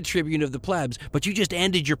can be a tribune of the plebs, but you just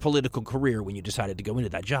ended your political career when you decided to go into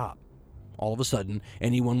that job. All of a sudden,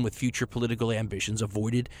 anyone with future political ambitions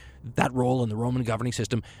avoided that role in the Roman governing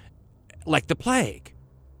system like the plague.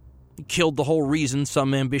 It killed the whole reason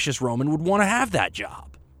some ambitious Roman would want to have that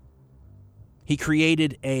job. He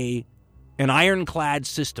created an ironclad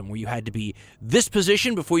system where you had to be this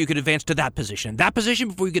position before you could advance to that position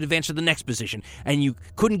before you could advance to the next position, and you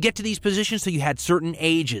couldn't get to these positions, so you had certain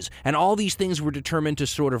ages, and all these things were determined to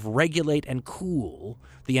sort of regulate and cool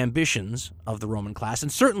the ambitions of the Roman class,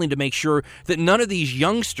 and certainly to make sure that none of these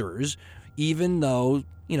youngsters, even though,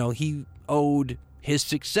 he owed his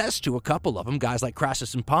success to a couple of them, guys like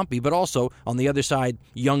Crassus and Pompey, but also, on the other side,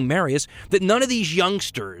 young Marius, that none of these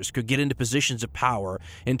youngsters could get into positions of power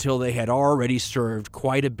until they had already served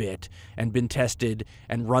quite a bit and been tested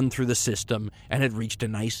and run through the system and had reached a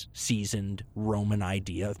nice, seasoned Roman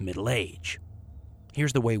idea of middle age.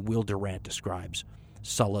 Here's the way Will Durant describes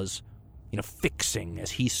Sulla's, fixing,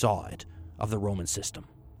 as he saw it, of the Roman system.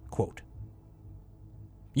 Quote,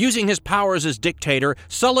 using his powers as dictator,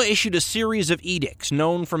 Sulla issued a series of edicts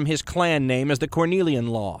known from his clan name as the Cornelian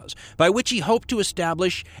Laws, by which he hoped to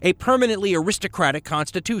establish a permanently aristocratic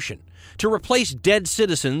constitution. To replace dead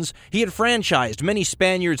citizens, he had franchised many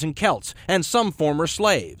Spaniards and Celts, and some former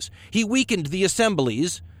slaves. He weakened the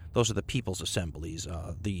assemblies. Those are the people's assemblies,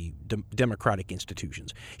 the democratic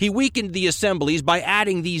institutions. He weakened the assemblies by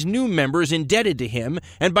adding these new members indebted to him,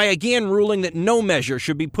 and by again ruling that no measure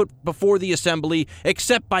should be put before the assembly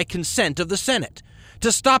except by consent of the Senate.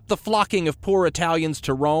 To stop the flocking of poor Italians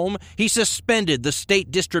to Rome, he suspended the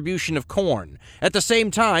state distribution of corn. At the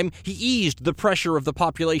same time, he eased the pressure of the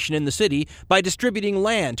population in the city by distributing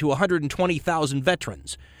land to 120,000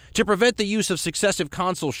 veterans. To prevent the use of successive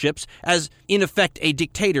consulships as, in effect, a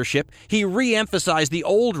dictatorship, he re-emphasized the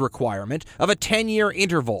old requirement of a 10-year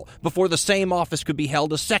interval before the same office could be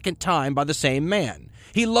held a second time by the same man.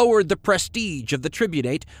 He lowered the prestige of the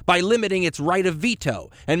tribunate by limiting its right of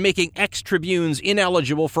veto and making ex-tribunes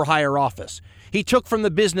ineligible for higher office. He took from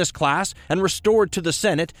the business class and restored to the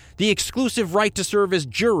Senate the exclusive right to serve as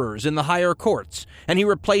jurors in the higher courts, and he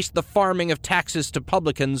replaced the farming of taxes to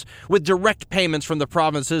publicans with direct payments from the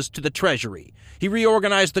provinces to the treasury. He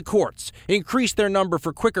reorganized the courts, increased their number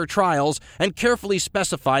for quicker trials, and carefully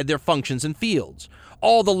specified their functions and fields.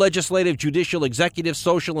 All the legislative, judicial, executive,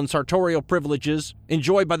 social, and sartorial privileges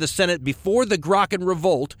enjoyed by the Senate before the Gracchan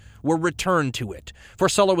Revolt were returned to it, for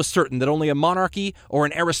Sulla was certain that only a monarchy or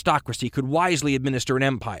an aristocracy could wisely administer an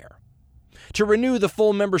empire. To renew the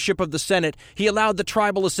full membership of the Senate, he allowed the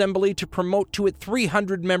tribal assembly to promote to it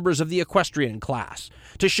 300 members of the equestrian class.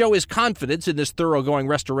 To show his confidence in this thoroughgoing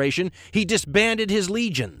restoration, he disbanded his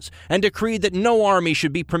legions and decreed that no army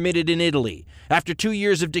should be permitted in Italy. After 2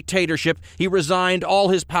 years of dictatorship, he resigned all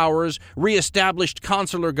his powers, re-established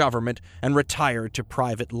consular government, and retired to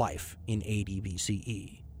private life in 80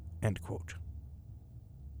 BCE. End quote.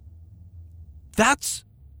 That's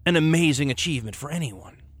an amazing achievement for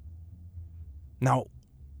anyone. Now,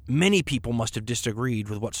 many people must have disagreed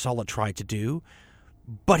with what Sulla tried to do,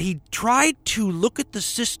 but he tried to look at the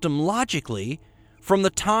system logically from the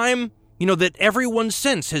time, that everyone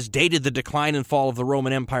since has dated the decline and fall of the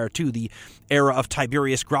Roman Empire to the era of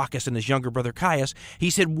Tiberius Gracchus and his younger brother Caius. He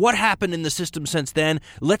said, what happened in the system since then?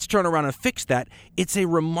 Let's turn around and fix that. It's a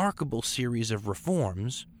remarkable series of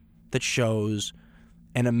reforms that shows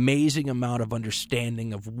an amazing amount of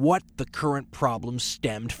understanding of what the current problem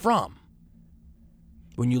stemmed from.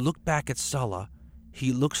 When you look back at Sulla,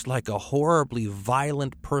 he looks like a horribly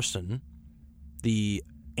violent person. The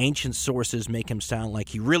ancient sources make him sound like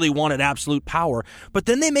he really wanted absolute power, but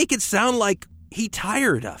then they make it sound like he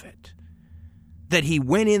tired of it. That he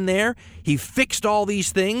went in there, he fixed all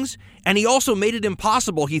these things, and he also made it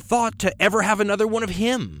impossible, he thought, to ever have another one of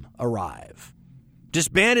him arrive.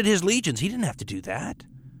 Disbanded his legions. He didn't have to do that.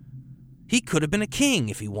 He could have been a king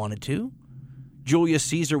if he wanted to. Julius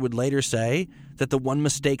Caesar would later say that the one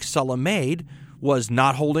mistake Sulla made was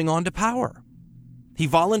not holding on to power. He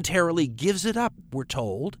voluntarily gives it up, we're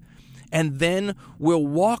told, and then will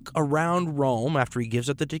walk around Rome after he gives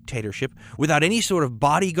up the dictatorship without any sort of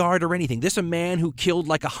bodyguard or anything. This is a man who killed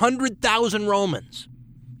like 100,000 Romans.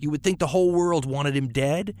 You would think the whole world wanted him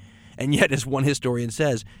dead, and yet, as one historian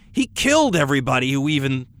says, he killed everybody who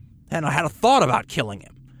even had a thought about killing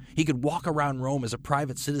him. He could walk around Rome as a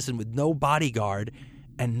private citizen with no bodyguard,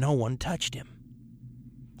 and no one touched him.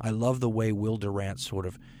 I love the way Will Durant sort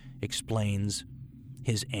of explains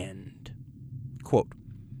his end. Quote,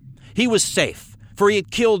 he was safe, for he had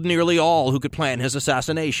killed nearly all who could plan his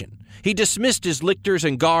assassination. He dismissed his lictors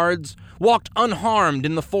and guards, walked unharmed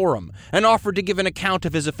in the forum, and offered to give an account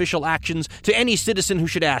of his official actions to any citizen who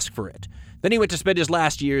should ask for it. Then he went to spend his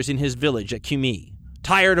last years in his village at Cumae.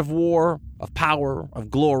 Tired of war, of power, of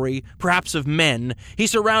glory, perhaps of men, he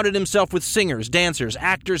surrounded himself with singers, dancers,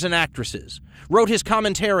 actors, and actresses, wrote his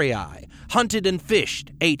Commentarii, hunted and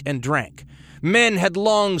fished, ate and drank. Men had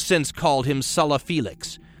long since called him Sulla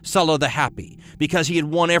Felix, Sulla the Happy, because he had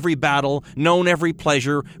won every battle, known every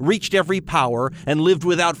pleasure, reached every power, and lived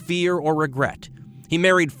without fear or regret. He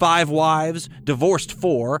married 5 wives, divorced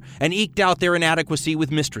 4, and eked out their inadequacy with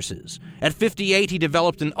mistresses. At 58, he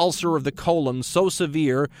developed an ulcer of the colon so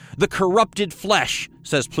severe, the corrupted flesh,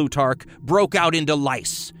 says Plutarch, broke out into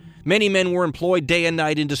lice. Many men were employed day and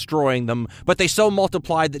night in destroying them, but they so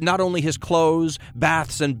multiplied that not only his clothes,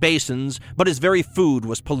 baths, and basins, but his very food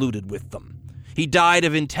was polluted with them. He died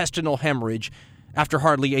of intestinal hemorrhage after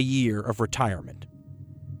hardly a year of retirement.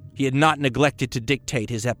 He had not neglected to dictate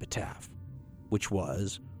his epitaph, which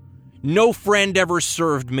was, no friend ever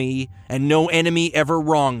served me, and no enemy ever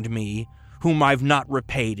wronged me, whom I've not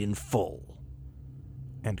repaid in full.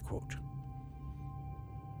 End quote.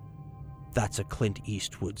 That's a Clint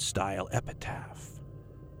Eastwood-style epitaph.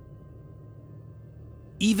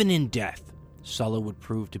 Even in death, Sulla would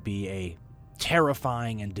prove to be a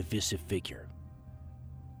terrifying and divisive figure.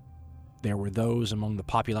 There were those among the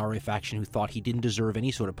Populari faction who thought he didn't deserve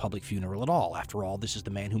any sort of public funeral at all. After all, this is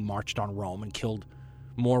the man who marched on Rome and killed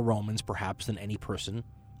more Romans, perhaps, than any person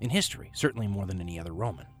in history, certainly more than any other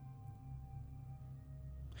Roman.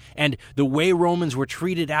 And the way Romans were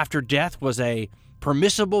treated after death was a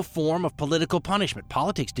permissible form of political punishment.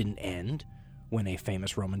 Politics didn't end when a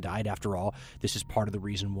famous Roman died. After all, this is part of the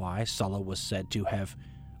reason why Sulla was said to have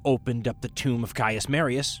opened up the tomb of Caius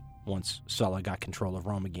Marius once Sulla got control of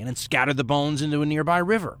Rome again, and scattered the bones into a nearby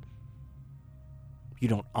river. You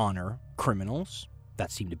don't honor criminals.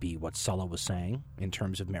 That seemed to be what Sulla was saying in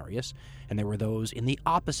terms of Marius, and there were those in the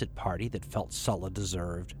opposite party that felt Sulla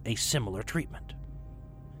deserved a similar treatment.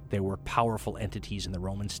 There were powerful entities in the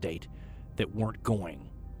Roman state that weren't going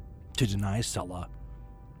to deny Sulla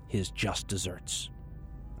his just deserts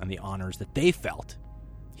and the honors that they felt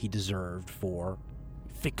he deserved for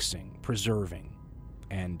fixing, preserving,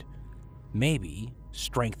 and maybe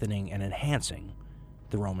strengthening and enhancing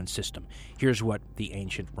the Roman system. Here's what the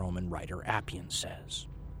ancient Roman writer Appian says.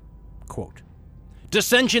 Quote,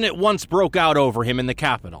 "Dissension at once broke out over him in the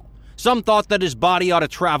capital. Some thought that his body ought to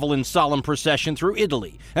travel in solemn procession through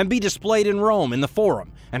Italy and be displayed in Rome in the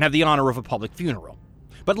Forum and have the honor of a public funeral.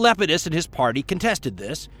 But Lepidus and his party contested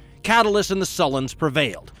this. Catulus and the Sullans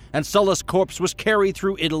prevailed, and Sulla's corpse was carried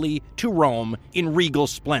through Italy to Rome in regal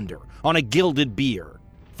splendor on a gilded bier,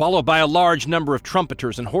 followed by a large number of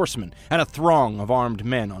trumpeters and horsemen and a throng of armed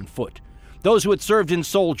men on foot. Those who had served in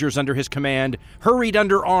soldiers under his command hurried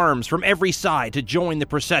under arms from every side to join the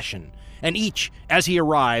procession, and each, as he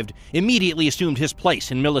arrived, immediately assumed his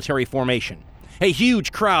place in military formation. A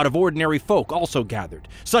huge crowd of ordinary folk also gathered,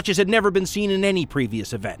 such as had never been seen in any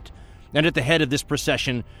previous event. And at the head of this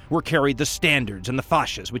procession were carried the standards and the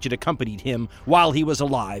fasces which had accompanied him while he was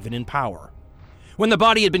alive and in power. When the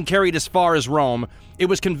body had been carried as far as Rome, it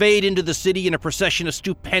was conveyed into the city in a procession of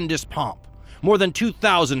stupendous pomp. More than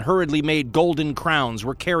 2,000 hurriedly made golden crowns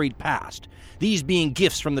were carried past, these being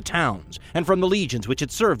gifts from the towns, and from the legions which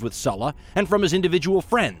had served with Sulla, and from his individual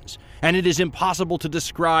friends, and it is impossible to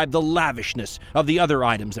describe the lavishness of the other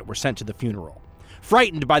items that were sent to the funeral.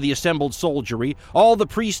 Frightened by the assembled soldiery, all the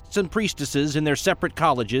priests and priestesses in their separate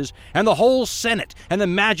colleges, and the whole Senate and the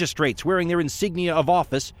magistrates wearing their insignia of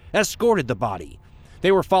office, escorted the body.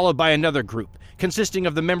 They were followed by another group, consisting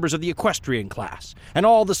of the members of the equestrian class, and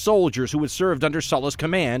all the soldiers who had served under Sulla's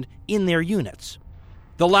command in their units.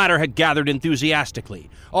 The latter had gathered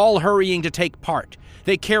enthusiastically, all hurrying to take part.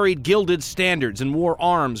 They carried gilded standards and wore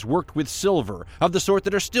arms worked with silver, of the sort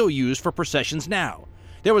that are still used for processions now.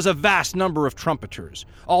 There was a vast number of trumpeters,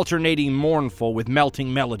 alternating mournful with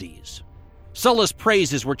melting melodies. Sulla's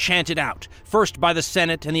praises were chanted out, first by the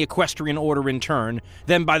Senate and the equestrian order in turn,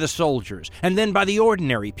 then by the soldiers, and then by the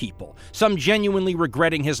ordinary people, some genuinely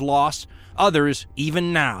regretting his loss, others,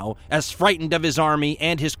 even now, as frightened of his army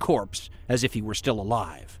and his corpse as if he were still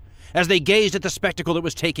alive. As they gazed at the spectacle that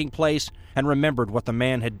was taking place and remembered what the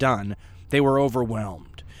man had done, they were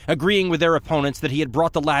overwhelmed, agreeing with their opponents that he had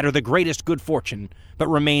brought the latter the greatest good fortune, but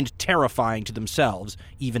remained terrifying to themselves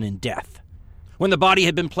even in death. When the body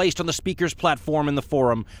had been placed on the speaker's platform in the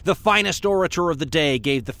Forum, the finest orator of the day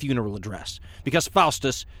gave the funeral address, because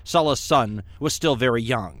Faustus, Sulla's son, was still very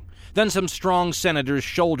young. Then some strong senators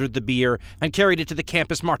shouldered the bier and carried it to the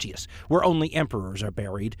Campus Martius, where only emperors are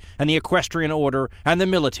buried, and the equestrian order and the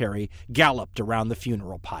military galloped around the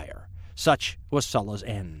funeral pyre. Such was Sulla's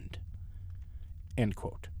end." End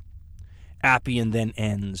quote. Appian then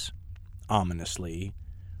ends, ominously,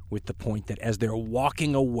 with the point that as they're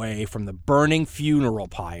walking away from the burning funeral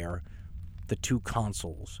pyre, the two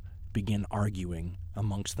consuls begin arguing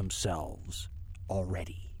amongst themselves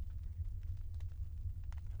already.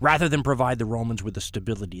 Rather than provide the Romans with the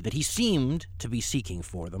stability that he seemed to be seeking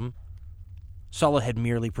for them, Sulla had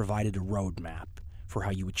merely provided a roadmap for how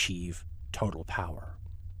you achieve total power.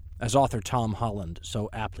 As author Tom Holland so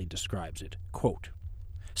aptly describes it, quote,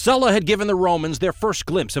 "Sulla had given the Romans their first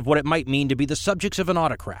glimpse of what it might mean to be the subjects of an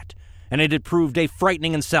autocrat, and it had proved a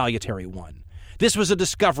frightening and salutary one. This was a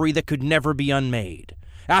discovery that could never be unmade.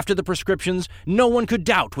 After the prescriptions, no one could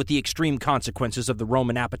doubt what the extreme consequences of the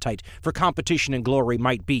Roman appetite for competition and glory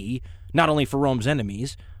might be, not only for Rome's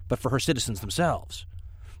enemies, but for her citizens themselves.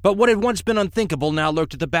 But what had once been unthinkable now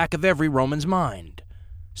lurked at the back of every Roman's mind.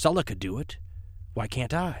 Sulla could do it. Why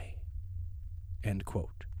can't I?" End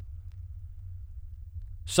quote.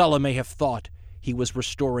 Sulla may have thought he was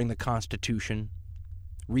restoring the constitution,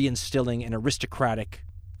 reinstilling an aristocratic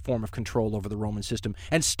form of control over the Roman system,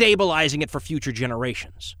 and stabilizing it for future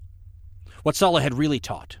generations. What Sulla had really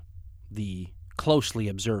taught the closely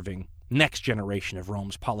observing next generation of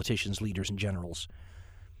Rome's politicians, leaders, and generals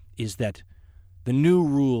is that the new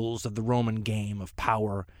rules of the Roman game of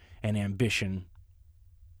power and ambition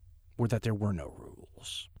were that there were no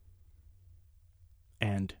rules,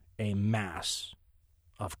 and a mass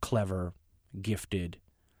of clever, gifted,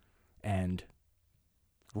 and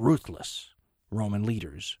ruthless Roman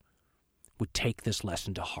leaders would take this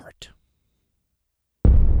lesson to heart.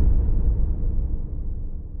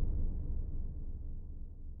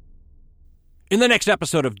 In the next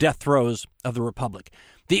episode of Death Throes of the Republic,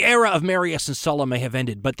 the era of Marius and Sulla may have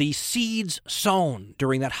ended, but the seeds sown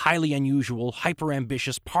during that highly unusual,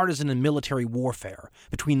 hyper-ambitious partisan and military warfare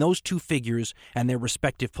between those two figures and their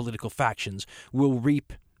respective political factions will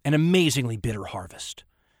reap an amazingly bitter harvest.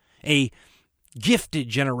 A gifted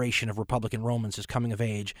generation of Republican Romans is coming of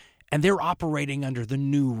age, and they're operating under the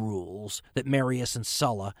new rules that Marius and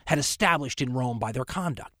Sulla had established in Rome by their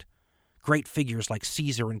conduct. Great figures like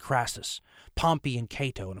Caesar and Crassus, Pompey and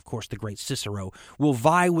Cato, and of course the great Cicero, will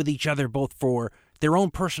vie with each other both for their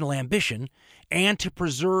own personal ambition and to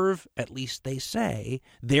preserve, at least they say,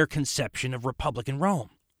 their conception of Republican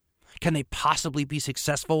Rome. Can they possibly be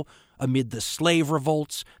successful amid the slave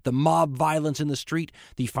revolts, the mob violence in the street,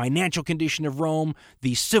 the financial condition of Rome,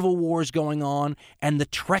 the civil wars going on, and the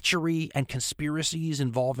treachery and conspiracies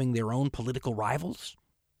involving their own political rivals?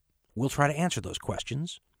 We'll try to answer those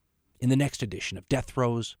questions in the next edition of Death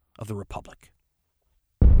Throes of the Republic.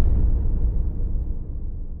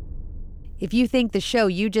 If you think the show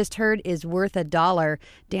you just heard is worth $1,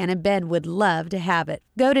 Dan and Ben would love to have it.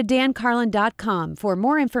 Go to dancarlin.com for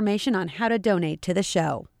more information on how to donate to the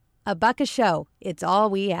show. $1 a show, it's all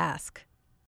we ask.